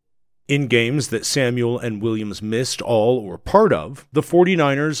 In games that Samuel and Williams missed all or part of, the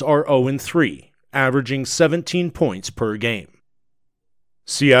 49ers are 0-3, averaging 17 points per game.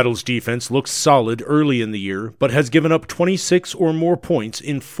 Seattle's defense looks solid early in the year, but has given up 26 or more points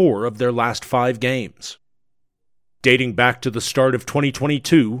in 4 of their last 5 games. Dating back to the start of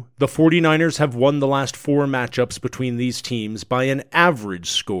 2022, the 49ers have won the last 4 matchups between these teams by an average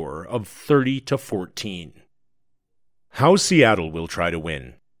score of 30-14. How Seattle will try to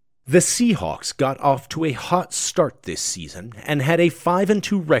win. The Seahawks got off to a hot start this season and had a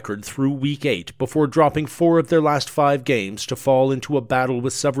 5-2 record through Week 8 before dropping 4 of their last 5 games to fall into a battle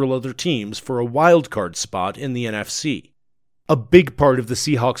with several other teams for a wildcard spot in the NFC. A big part of the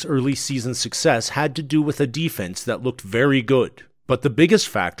Seahawks' early season success had to do with a defense that looked very good, but the biggest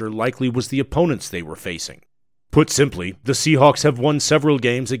factor likely was the opponents they were facing. Put simply, the Seahawks have won several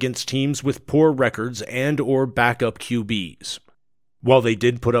games against teams with poor records and/or backup QBs. While they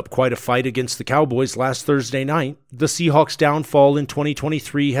did put up quite a fight against the Cowboys last Thursday night, the Seahawks' downfall in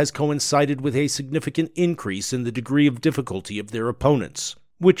 2023 has coincided with a significant increase in the degree of difficulty of their opponents,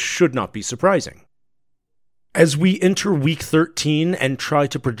 which should not be surprising. As we enter Week 13 and try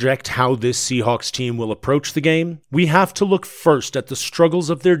to project how this Seahawks team will approach the game, we have to look first at the struggles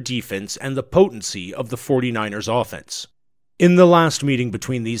of their defense and the potency of the 49ers offense. In the last meeting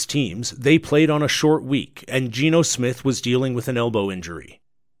between these teams, they played on a short week, and Geno Smith was dealing with an elbow injury.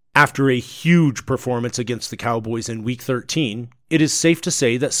 After a huge performance against the Cowboys in Week 13, it is safe to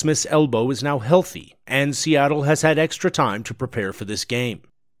say that Smith's elbow is now healthy, and Seattle has had extra time to prepare for this game.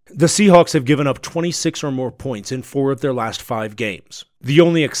 The Seahawks have given up 26 or more points in 4 of their last 5 games, the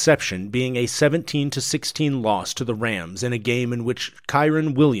only exception being a 17-16 loss to the Rams in a game in which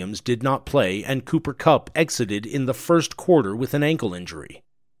Kyren Williams did not play and Cooper Kupp exited in the first quarter with an ankle injury.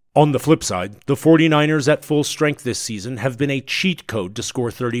 On the flip side, the 49ers at full strength this season have been a cheat code to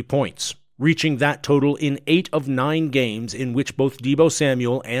score 30 points, reaching that total in 8 of 9 games in which both Deebo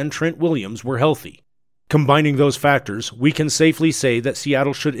Samuel and Trent Williams were healthy. Combining those factors, we can safely say that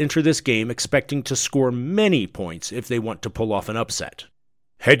Seattle should enter this game expecting to score many points if they want to pull off an upset.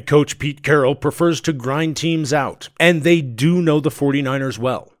 Head coach Pete Carroll prefers to grind teams out, and they do know the 49ers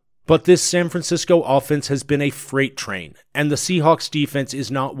well. But this San Francisco offense has been a freight train, and the Seahawks defense is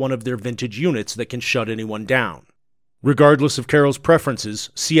not one of their vintage units that can shut anyone down. Regardless of Carroll's preferences,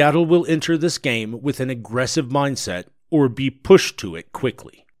 Seattle will enter this game with an aggressive mindset or be pushed to it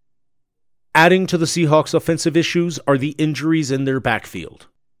quickly. Adding to the Seahawks' offensive issues are the injuries in their backfield.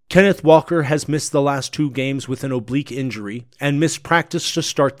 Kenneth Walker has missed the last 2 games with an oblique injury and missed practice to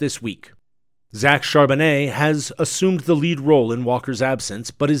start this week. Zach Charbonnet has assumed the lead role in Walker's absence,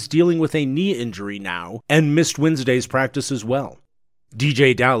 but is dealing with a knee injury now and missed Wednesday's practice as well.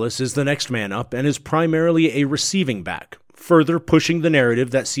 DJ Dallas is the next man up and is primarily a receiving back, further pushing the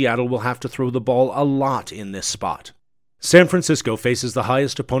narrative that Seattle will have to throw the ball a lot in this spot. San Francisco faces the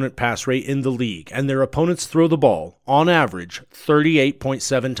highest opponent pass rate in the league, and their opponents throw the ball, on average,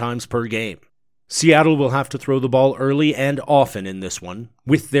 38.7 times per game. Seattle will have to throw the ball early and often in this one,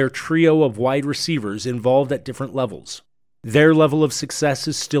 with their trio of wide receivers involved at different levels. Their level of success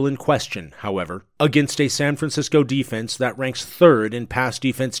is still in question, however, against a San Francisco defense that ranks 3rd in pass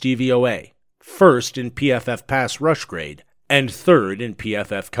defense DVOA, 1st in PFF pass rush grade, and 3rd in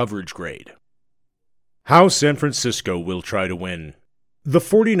PFF coverage grade. How San Francisco will try to win. The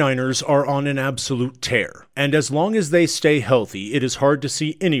 49ers are on an absolute tear, and as long as they stay healthy, it is hard to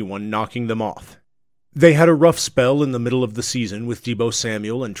see anyone knocking them off. They had a rough spell in the middle of the season with Deebo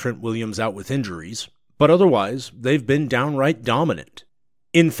Samuel and Trent Williams out with injuries, but otherwise, they've been downright dominant.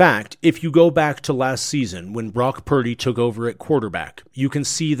 In fact, if you go back to last season when Brock Purdy took over at quarterback, you can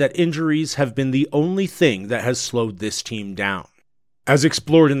see that injuries have been the only thing that has slowed this team down. As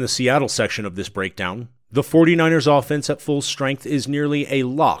explored in the Seattle section of this breakdown, the 49ers offense at full strength is nearly a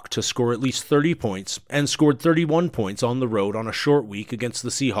lock to score at least 30 points and scored 31 points on the road on a short week against the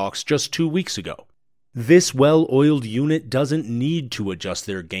Seahawks just 2 weeks ago. This well-oiled unit doesn't need to adjust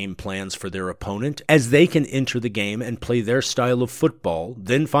their game plans for their opponent, as they can enter the game and play their style of football,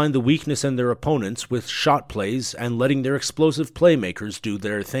 then find the weakness in their opponents with shot plays and letting their explosive playmakers do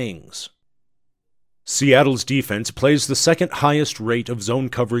their things. Seattle's defense plays the second highest rate of zone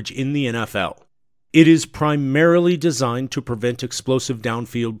coverage in the NFL. It is primarily designed to prevent explosive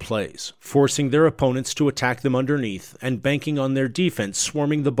downfield plays, forcing their opponents to attack them underneath and banking on their defense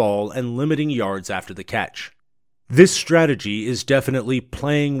swarming the ball and limiting yards after the catch. This strategy is definitely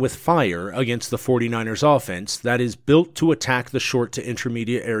playing with fire against the 49ers offense that is built to attack the short to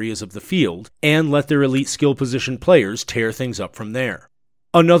intermediate areas of the field and let their elite skill position players tear things up from there.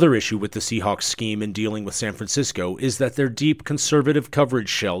 Another issue with the Seahawks scheme in dealing with San Francisco is that their deep conservative coverage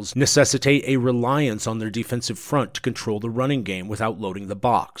shells necessitate a reliance on their defensive front to control the running game without loading the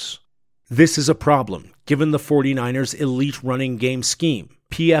box. This is a problem, given the 49ers' elite running game scheme,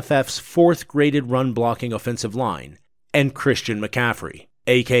 PFF's fourth-graded run-blocking offensive line, and Christian McCaffrey,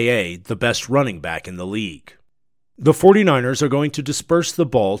 aka the best running back in the league. The 49ers are going to disperse the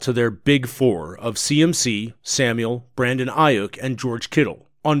ball to their big four of CMC, Samuel, Brandon Ayuk, and George Kittle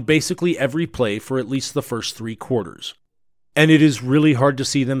on basically every play for at least the first 3 quarters. And it is really hard to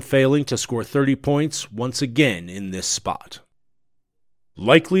see them failing to score 30 points once again in this spot.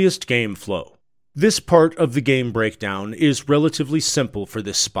 Likeliest game flow. This part of the game breakdown is relatively simple for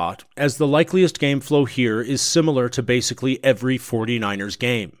this spot, as the likeliest game flow here is similar to basically every 49ers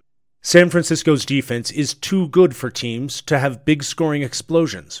game. San Francisco's defense is too good for teams to have big scoring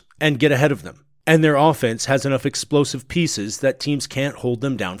explosions and get ahead of them, and their offense has enough explosive pieces that teams can't hold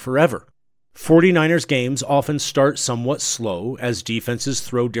them down forever. 49ers games often start somewhat slow as defenses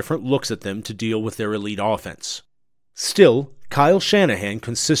throw different looks at them to deal with their elite offense. Still, Kyle Shanahan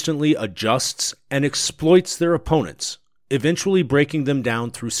consistently adjusts and exploits their opponents, eventually breaking them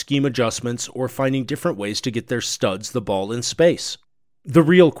down through scheme adjustments or finding different ways to get their studs the ball in space. The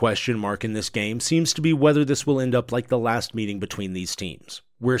real question mark in this game seems to be whether this will end up like the last meeting between these teams,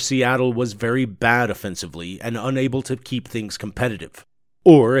 where Seattle was very bad offensively and unable to keep things competitive,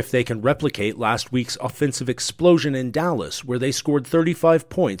 or if they can replicate last week's offensive explosion in Dallas, where they scored 35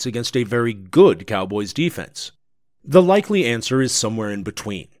 points against a very good Cowboys defense. The likely answer is somewhere in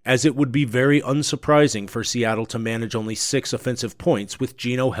between, as it would be very unsurprising for Seattle to manage only 6 offensive points with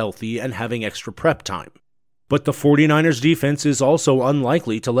Geno healthy and having extra prep time. But the 49ers defense is also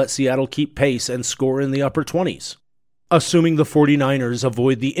unlikely to let Seattle keep pace and score in the upper 20s. Assuming the 49ers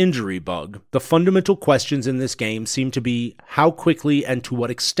avoid the injury bug, the fundamental questions in this game seem to be how quickly and to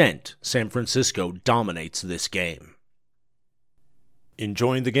what extent San Francisco dominates this game.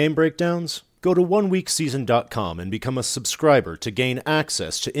 Enjoying the game breakdowns? Go to oneweekseason.com and become a subscriber to gain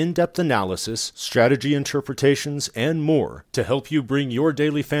access to in-depth analysis, strategy interpretations, and more to help you bring your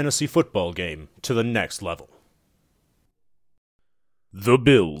daily fantasy football game to the next level. The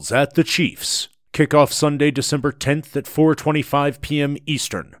Bills at the Chiefs. Kickoff Sunday, December 10th at 4:25 p.m.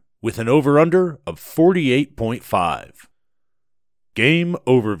 Eastern, with an over-under of 48.5. Game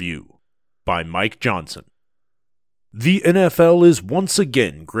Overview by Mike Johnson. The NFL is once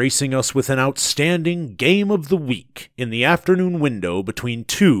again gracing us with an outstanding Game of the Week in the afternoon window between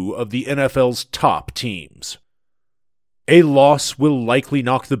 2 of the NFL's top teams. A loss will likely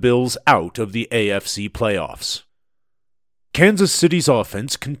knock the Bills out of the AFC playoffs. Kansas City's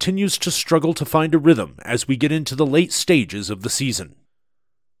offense continues to struggle to find a rhythm as we get into the late stages of the season.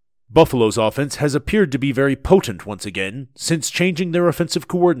 Buffalo's offense has appeared to be very potent once again since changing their offensive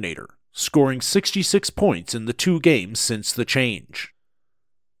coordinator, scoring 66 points in the 2 games since the change.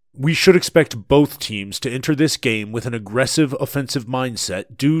 We should expect both teams to enter this game with an aggressive offensive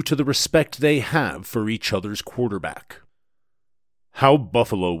mindset due to the respect they have for each other's quarterback. How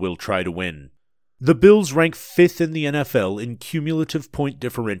Buffalo will try to win. The Bills rank 5th in the NFL in cumulative point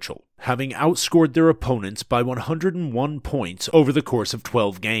differential, having outscored their opponents by 101 points over the course of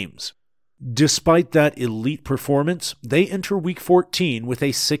 12 games. Despite that elite performance, they enter Week 14 with a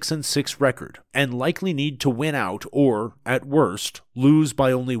 6-6 record, and likely need to win out or, at worst, lose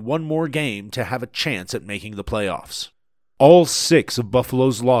by only 1 more game to have a chance at making the playoffs. All 6 of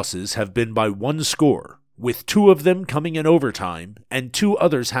Buffalo's losses have been by 1 score, with 2 of them coming in overtime and 2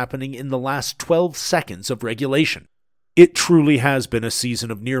 others happening in the last 12 seconds of regulation. It truly has been a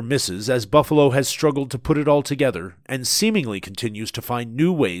season of near misses as Buffalo has struggled to put it all together and seemingly continues to find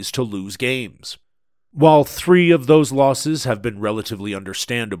new ways to lose games. While 3 of those losses have been relatively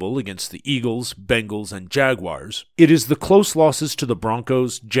understandable against the Eagles, Bengals, and Jaguars, it is the close losses to the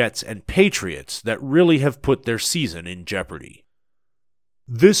Broncos, Jets, and Patriots that really have put their season in jeopardy.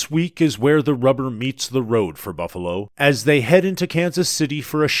 This week is where the rubber meets the road for Buffalo as they head into Kansas City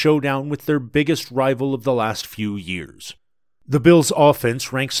for a showdown with their biggest rival of the last few years. The Bills'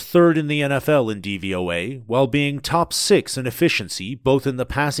 offense ranks 3rd in the NFL in DVOA, while being top 6 in efficiency both in the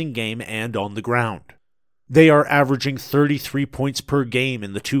passing game and on the ground. They are averaging 33 points per game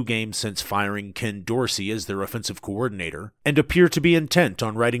in the 2 games since firing Ken Dorsey as their offensive coordinator, and appear to be intent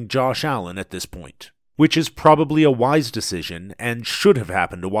on riding Josh Allen at this point, which is probably a wise decision and should have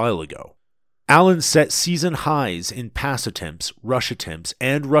happened a while ago. Allen set season highs in pass attempts, rush attempts,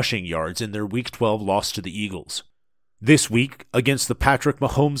 and rushing yards in their Week 12 loss to the Eagles. This week, against the Patrick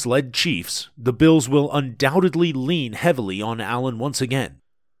Mahomes-led Chiefs, the Bills will undoubtedly lean heavily on Allen once again.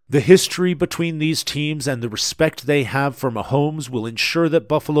 The history between these teams and the respect they have for Mahomes will ensure that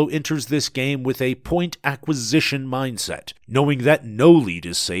Buffalo enters this game with a point acquisition mindset, knowing that no lead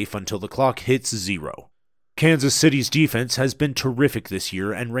is safe until the clock hits 0. Kansas City's defense has been terrific this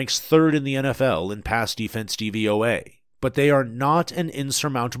year and ranks 3rd in the NFL in pass defense DVOA, but they are not an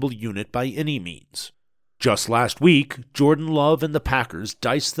insurmountable unit by any means. Just last week, Jordan Love and the Packers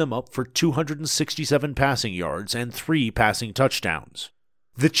diced them up for 267 passing yards and 3 passing touchdowns.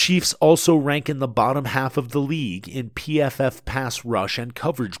 The Chiefs also rank in the bottom half of the league in PFF pass rush and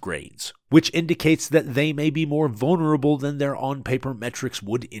coverage grades, which indicates that they may be more vulnerable than their on-paper metrics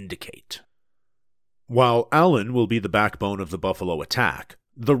would indicate. While Allen will be the backbone of the Buffalo attack,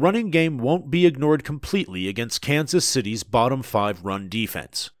 the running game won't be ignored completely against Kansas City's bottom 5 run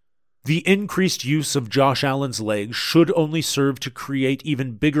defense. The increased use of Josh Allen's legs should only serve to create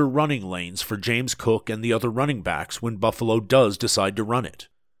even bigger running lanes for James Cook and the other running backs when Buffalo does decide to run it.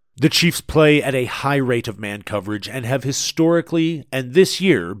 The Chiefs play at a high rate of man coverage and have historically, and this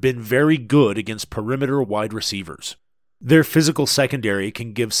year, been very good against perimeter wide receivers. Their physical secondary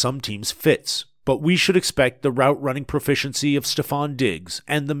can give some teams fits, but we should expect the route running proficiency of Stephon Diggs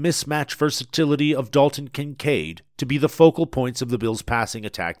and the mismatch versatility of Dalton Kincaid to be the focal points of the Bills' passing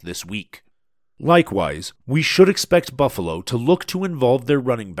attack this week. Likewise, we should expect Buffalo to look to involve their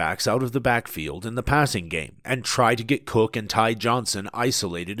running backs out of the backfield in the passing game and try to get Cook and Ty Johnson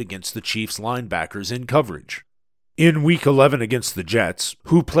isolated against the Chiefs' linebackers in coverage. In Week 11 against the Jets,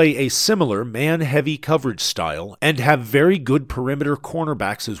 who play a similar man-heavy coverage style and have very good perimeter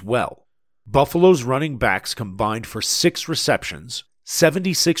cornerbacks as well, Buffalo's running backs combined for 6 receptions,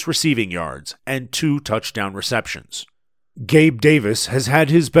 76 receiving yards, and 2 touchdown receptions. Gabe Davis has had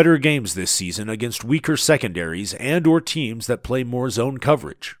his better games this season against weaker secondaries and/or teams that play more zone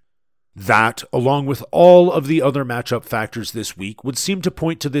coverage. That, along with all of the other matchup factors this week, would seem to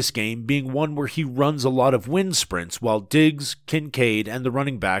point to this game being one where he runs a lot of wind sprints while Diggs, Kincaid, and the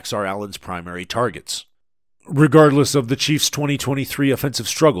running backs are Allen's primary targets. Regardless of the Chiefs' 2023 offensive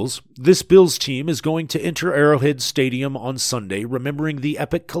struggles, this Bills team is going to enter Arrowhead Stadium on Sunday remembering the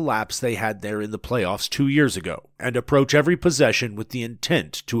epic collapse they had there in the playoffs 2 years ago, and approach every possession with the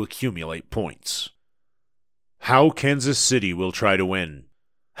intent to accumulate points. How Kansas City will try to win.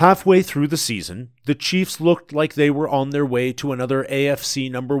 Halfway through the season, the Chiefs looked like they were on their way to another AFC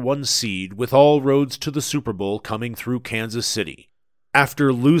number 1 seed with all roads to the Super Bowl coming through Kansas City.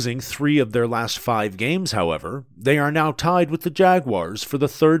 After losing 3 of their last 5 games, however, they are now tied with the Jaguars for the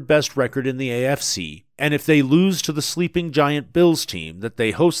 3rd best record in the AFC, and if they lose to the sleeping giant Bills team that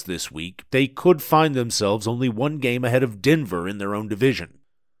they host this week, they could find themselves only 1 game ahead of Denver in their own division.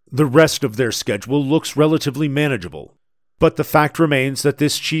 The rest of their schedule looks relatively manageable, but the fact remains that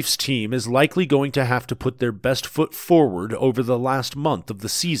this Chiefs team is likely going to have to put their best foot forward over the last month of the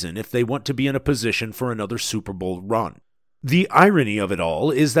season if they want to be in a position for another Super Bowl run. The irony of it all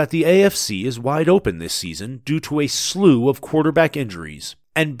is that the AFC is wide open this season due to a slew of quarterback injuries,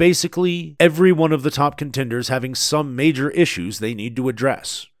 and basically every one of the top contenders having some major issues they need to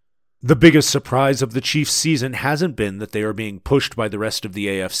address. The biggest surprise of the Chiefs' season hasn't been that they are being pushed by the rest of the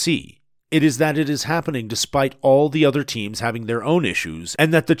AFC. It is that it is happening despite all the other teams having their own issues,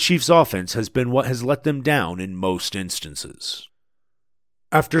 and that the Chiefs' offense has been what has let them down in most instances.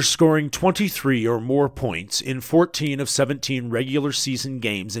 After scoring 23 or more points in 14 of 17 regular season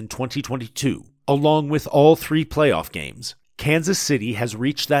games in 2022, along with all 3 playoff games, Kansas City has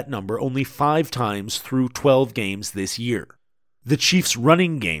reached that number only 5 times through 12 games this year. The Chiefs'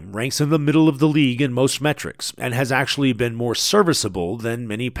 running game ranks in the middle of the league in most metrics and has actually been more serviceable than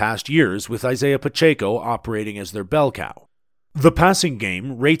many past years, with Isaiah Pacheco operating as their bell cow. The passing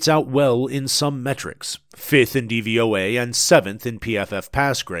game rates out well in some metrics, 5th in DVOA and 7th in PFF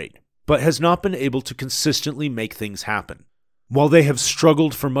pass grade, but has not been able to consistently make things happen. While they have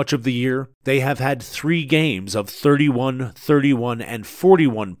struggled for much of the year, they have had 3 games of 31, 31, and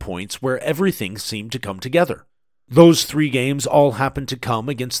 41 points where everything seemed to come together. Those 3 games all happened to come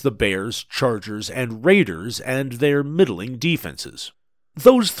against the Bears, Chargers, and Raiders and their middling defenses.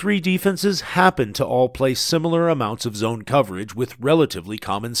 Those 3 defenses happen to all play similar amounts of zone coverage with relatively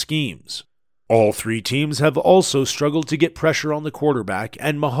common schemes. All 3 teams have also struggled to get pressure on the quarterback,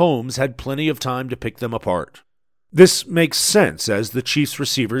 and Mahomes had plenty of time to pick them apart. This makes sense as the Chiefs'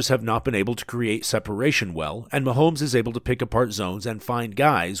 receivers have not been able to create separation well, and Mahomes is able to pick apart zones and find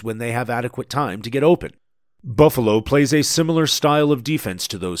guys when they have adequate time to get open. Buffalo plays a similar style of defense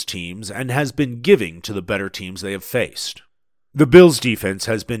to those teams and has been giving to the better teams they have faced. The Bills' defense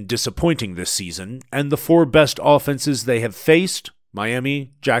has been disappointing this season, and the 4 best offenses they have faced,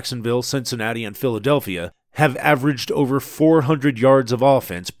 Miami, Jacksonville, Cincinnati, and Philadelphia, have averaged over 400 yards of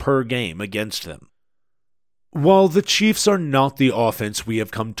offense per game against them. While the Chiefs are not the offense we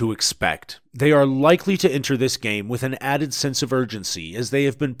have come to expect, they are likely to enter this game with an added sense of urgency as they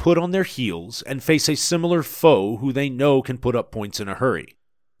have been put on their heels and face a similar foe who they know can put up points in a hurry.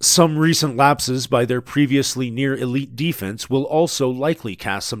 Some recent lapses by their previously near-elite defense will also likely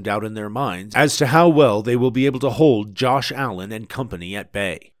cast some doubt in their minds as to how well they will be able to hold Josh Allen and company at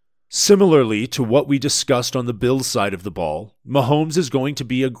bay. Similarly to what we discussed on the Bills side of the ball, Mahomes is going to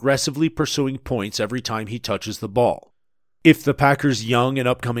be aggressively pursuing points every time he touches the ball. If the Packers' young and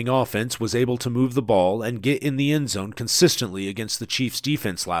upcoming offense was able to move the ball and get in the end zone consistently against the Chiefs'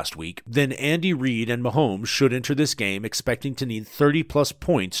 defense last week, then Andy Reid and Mahomes should enter this game expecting to need 30-plus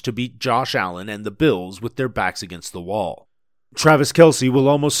points to beat Josh Allen and the Bills with their backs against the wall. Travis Kelce will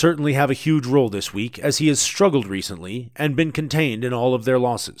almost certainly have a huge role this week as he has struggled recently and been contained in all of their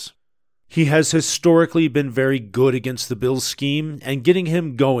losses. He has historically been very good against the Bills' scheme, and getting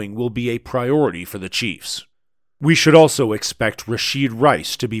him going will be a priority for the Chiefs. We should also expect Rashid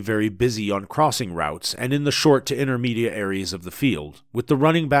Rice to be very busy on crossing routes and in the short to intermediate areas of the field, with the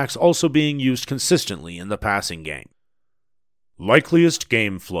running backs also being used consistently in the passing game. Likeliest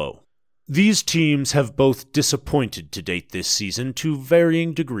game flow. These teams have both disappointed to date this season to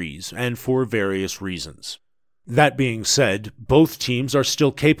varying degrees and for various reasons. That being said, both teams are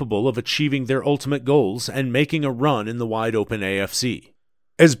still capable of achieving their ultimate goals and making a run in the wide-open AFC.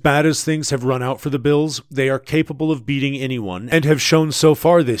 As bad as things have run out for the Bills, they are capable of beating anyone and have shown so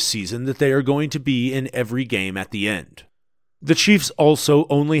far this season that they are going to be in every game at the end. The Chiefs also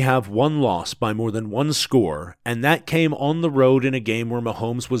only have 1 loss by more than 1 score, and that came on the road in a game where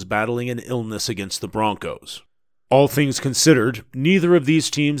Mahomes was battling an illness against the Broncos. All things considered, neither of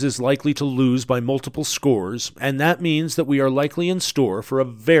these teams is likely to lose by multiple scores, and that means that we are likely in store for a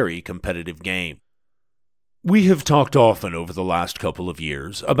very competitive game. We have talked often over the last couple of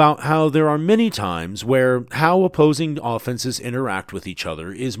years about how there are many times where how opposing offenses interact with each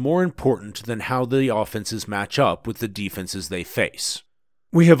other is more important than how the offenses match up with the defenses they face.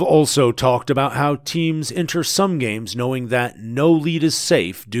 We have also talked about how teams enter some games knowing that no lead is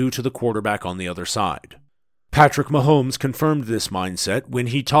safe due to the quarterback on the other side. Patrick Mahomes confirmed this mindset when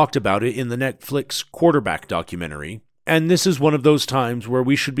he talked about it in the Netflix quarterback documentary, and this is one of those times where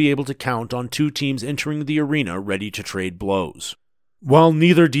we should be able to count on 2 teams entering the arena ready to trade blows. While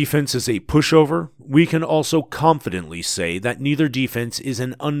neither defense is a pushover, we can also confidently say that neither defense is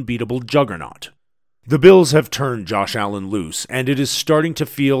an unbeatable juggernaut. The Bills have turned Josh Allen loose, and it is starting to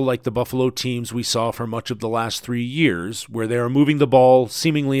feel like the Buffalo teams we saw for much of the last 3 years, where they are moving the ball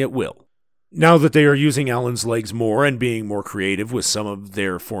seemingly at will. Now that they are using Allen's legs more and being more creative with some of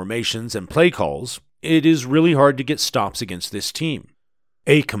their formations and play calls, it is really hard to get stops against this team.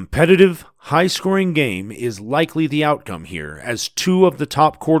 A competitive, high-scoring game is likely the outcome here, as 2 of the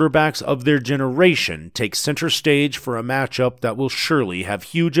top quarterbacks of their generation take center stage for a matchup that will surely have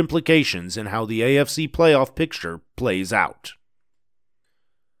huge implications in how the AFC playoff picture plays out.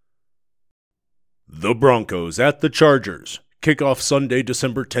 The Broncos at the Chargers. Kickoff Sunday,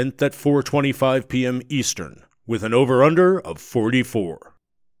 December 10th at 4:25 p.m. Eastern, with an over-under of 44.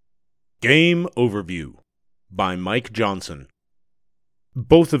 Game Overview by Mike Johnson.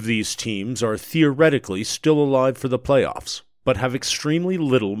 Both of these teams are theoretically still alive for the playoffs, but have extremely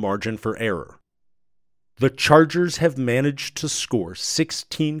little margin for error. The Chargers have managed to score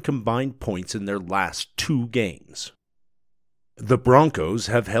 16 combined points in their last 2 games. The Broncos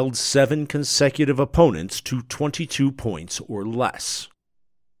have held 7 consecutive opponents to 22 points or less.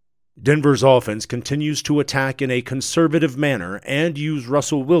 Denver's offense continues to attack in a conservative manner and use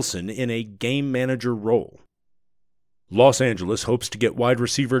Russell Wilson in a game manager role. Los Angeles hopes to get wide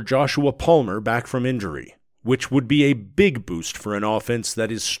receiver Joshua Palmer back from injury, which would be a big boost for an offense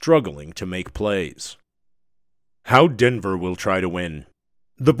that is struggling to make plays. How Denver will try to win.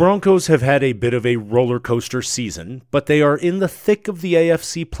 The Broncos have had a bit of a roller coaster season, but they are in the thick of the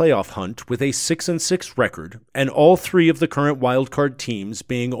AFC playoff hunt with a 6-6 record, and all 3 of the current wildcard teams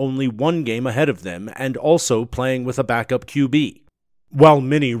being only 1 game ahead of them and also playing with a backup QB. While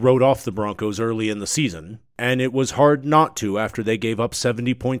many wrote off the Broncos early in the season, and it was hard not to after they gave up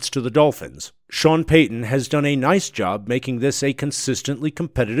 70 points to the Dolphins, Sean Payton has done a nice job making this a consistently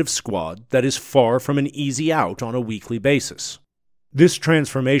competitive squad that is far from an easy out on a weekly basis. This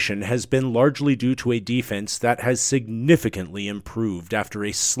transformation has been largely due to a defense that has significantly improved after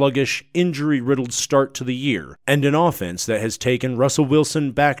a sluggish, injury-riddled start to the year, and an offense that has taken Russell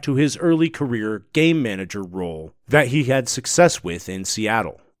Wilson back to his early career game manager role that he had success with in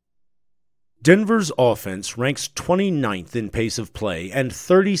Seattle. Denver's offense ranks 29th in pace of play and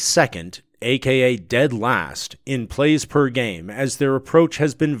 32nd, aka dead last, in plays per game, as their approach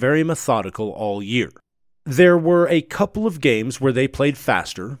has been very methodical all year. There were a couple of games where they played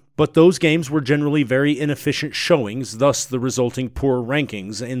faster, but those games were generally very inefficient showings, thus the resulting poor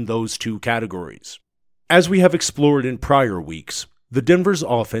rankings in those 2 categories. As we have explored in prior weeks, the Denver's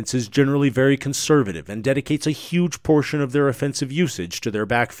offense is generally very conservative and dedicates a huge portion of their offensive usage to their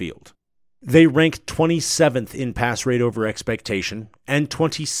backfield. They rank 27th in pass rate over expectation and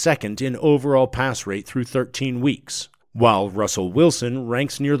 22nd in overall pass rate through 13 weeks. While Russell Wilson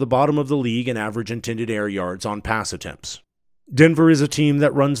ranks near the bottom of the league in average intended air yards on pass attempts. Denver is a team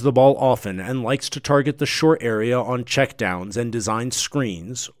that runs the ball often and likes to target the short area on checkdowns and design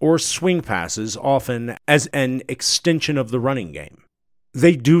screens, or swing passes often as an extension of the running game.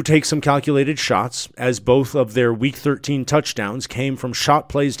 They do take some calculated shots, as both of their Week 13 touchdowns came from shot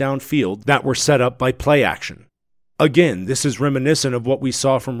plays downfield that were set up by play action. Again, this is reminiscent of what we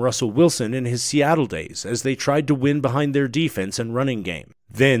saw from Russell Wilson in his Seattle days, as they tried to win behind their defense and running game,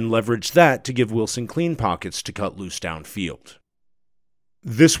 then leveraged that to give Wilson clean pockets to cut loose downfield.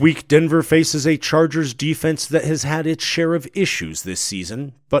 This week, Denver faces a Chargers defense that has had its share of issues this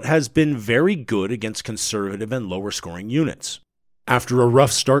season, but has been very good against conservative and lower-scoring units. After a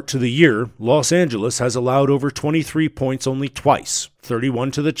rough start to the year, Los Angeles has allowed over 23 points only twice,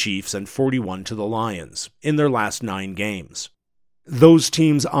 31 to the Chiefs and 41 to the Lions, in their last 9 games. Those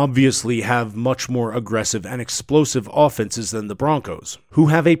teams obviously have much more aggressive and explosive offenses than the Broncos, who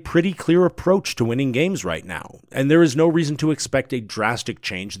have a pretty clear approach to winning games right now, and there is no reason to expect a drastic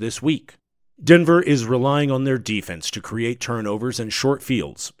change this week. Denver is relying on their defense to create turnovers and short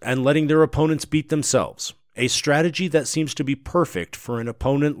fields, and letting their opponents beat themselves. A strategy that seems to be perfect for an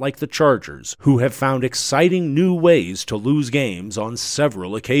opponent like the Chargers, who have found exciting new ways to lose games on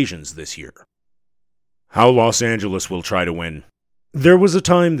several occasions this year. How Los Angeles will try to win. There was a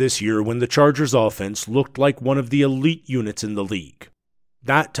time this year when the Chargers' offense looked like one of the elite units in the league.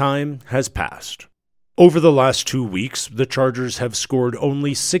 That time has passed. Over the last 2 weeks, the Chargers have scored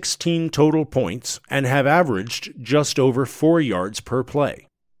only 16 total points and have averaged just over 4 yards per play.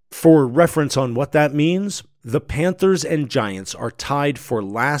 For reference on what that means, the Panthers and Giants are tied for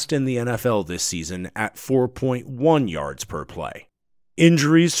last in the NFL this season at 4.1 yards per play.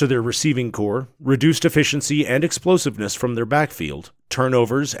 Injuries to their receiving core, reduced efficiency and explosiveness from their backfield,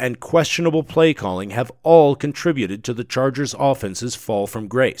 turnovers, and questionable play calling have all contributed to the Chargers' offense's fall from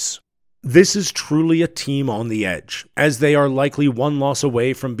grace. This is truly a team on the edge, as they are likely 1 loss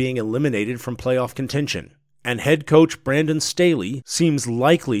away from being eliminated from playoff contention. And head coach Brandon Staley seems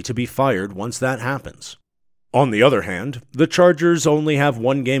likely to be fired once that happens. On the other hand, the Chargers only have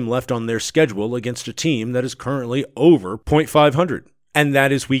 1 game left on their schedule against a team that is currently over .500, and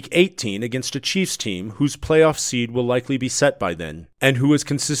that is Week 18 against a Chiefs team whose playoff seed will likely be set by then, and who has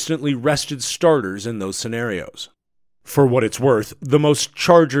consistently rested starters in those scenarios. For what it's worth, the most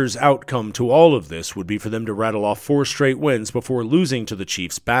Chargers outcome to all of this would be for them to rattle off 4 straight wins before losing to the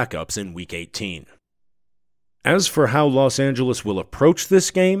Chiefs' backups in Week 18. As for how Los Angeles will approach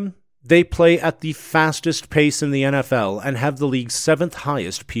this game, they play at the fastest pace in the NFL and have the league's 7th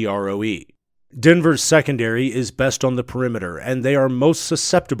highest PROE. Denver's secondary is best on the perimeter, and they are most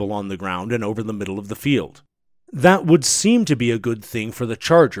susceptible on the ground and over the middle of the field. That would seem to be a good thing for the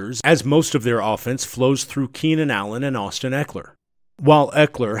Chargers, as most of their offense flows through Keenan Allen and Austin Eckler. While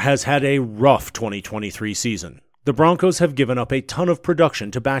Eckler has had a rough 2023 season, The Broncos have given up a ton of production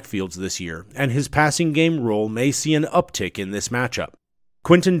to backfields this year, and his passing game role may see an uptick in this matchup.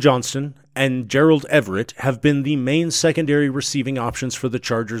 Quentin Johnston and Gerald Everett have been the main secondary receiving options for the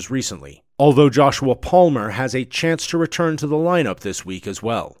Chargers recently, although Joshua Palmer has a chance to return to the lineup this week as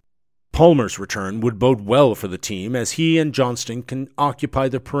well. Palmer's return would bode well for the team as he and Johnston can occupy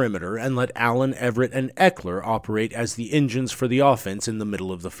the perimeter and let Allen, Everett, and Eckler operate as the engines for the offense in the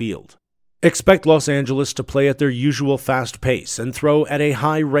middle of the field. Expect Los Angeles to play at their usual fast pace and throw at a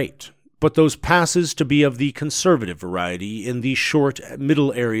high rate, but those passes to be of the conservative variety in the short,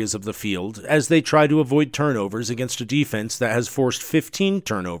 middle areas of the field as they try to avoid turnovers against a defense that has forced 15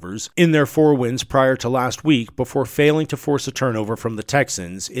 turnovers in their 4 wins prior to last week before failing to force a turnover from the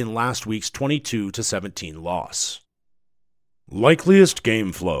Texans in last week's 22-17 loss. Likeliest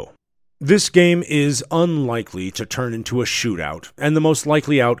game flow. This game is unlikely to turn into a shootout, and the most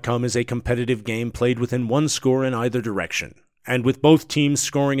likely outcome is a competitive game played within 1 score in either direction, and with both teams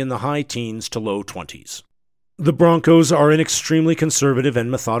scoring in the high teens to low 20s. The Broncos are an extremely conservative and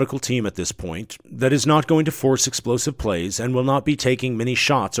methodical team at this point that is not going to force explosive plays and will not be taking many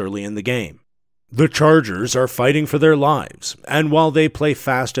shots early in the game. The Chargers are fighting for their lives, and while they play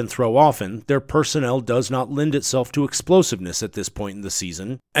fast and throw often, their personnel does not lend itself to explosiveness at this point in the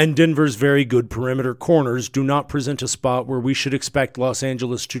season, and Denver's very good perimeter corners do not present a spot where we should expect Los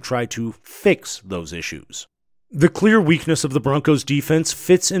Angeles to try to fix those issues. The clear weakness of the Broncos' defense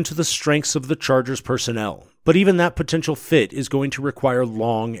fits into the strengths of the Chargers' personnel, but even that potential fit is going to require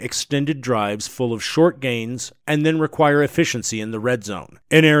long, extended drives full of short gains and then require efficiency in the red zone,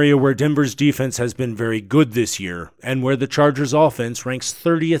 an area where Denver's defense has been very good this year and where the Chargers' offense ranks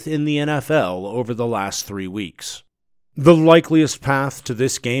 30th in the NFL over the last 3 weeks. The likeliest path to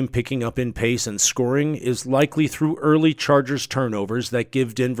this game picking up in pace and scoring is likely through early Chargers turnovers that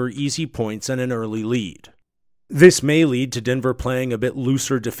give Denver easy points and an early lead. This may lead to Denver playing a bit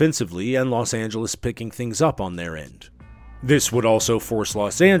looser defensively and Los Angeles picking things up on their end. This would also force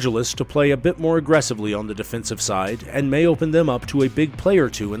Los Angeles to play a bit more aggressively on the defensive side and may open them up to a big play or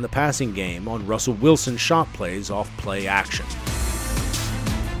two in the passing game on Russell Wilson shot plays off play action.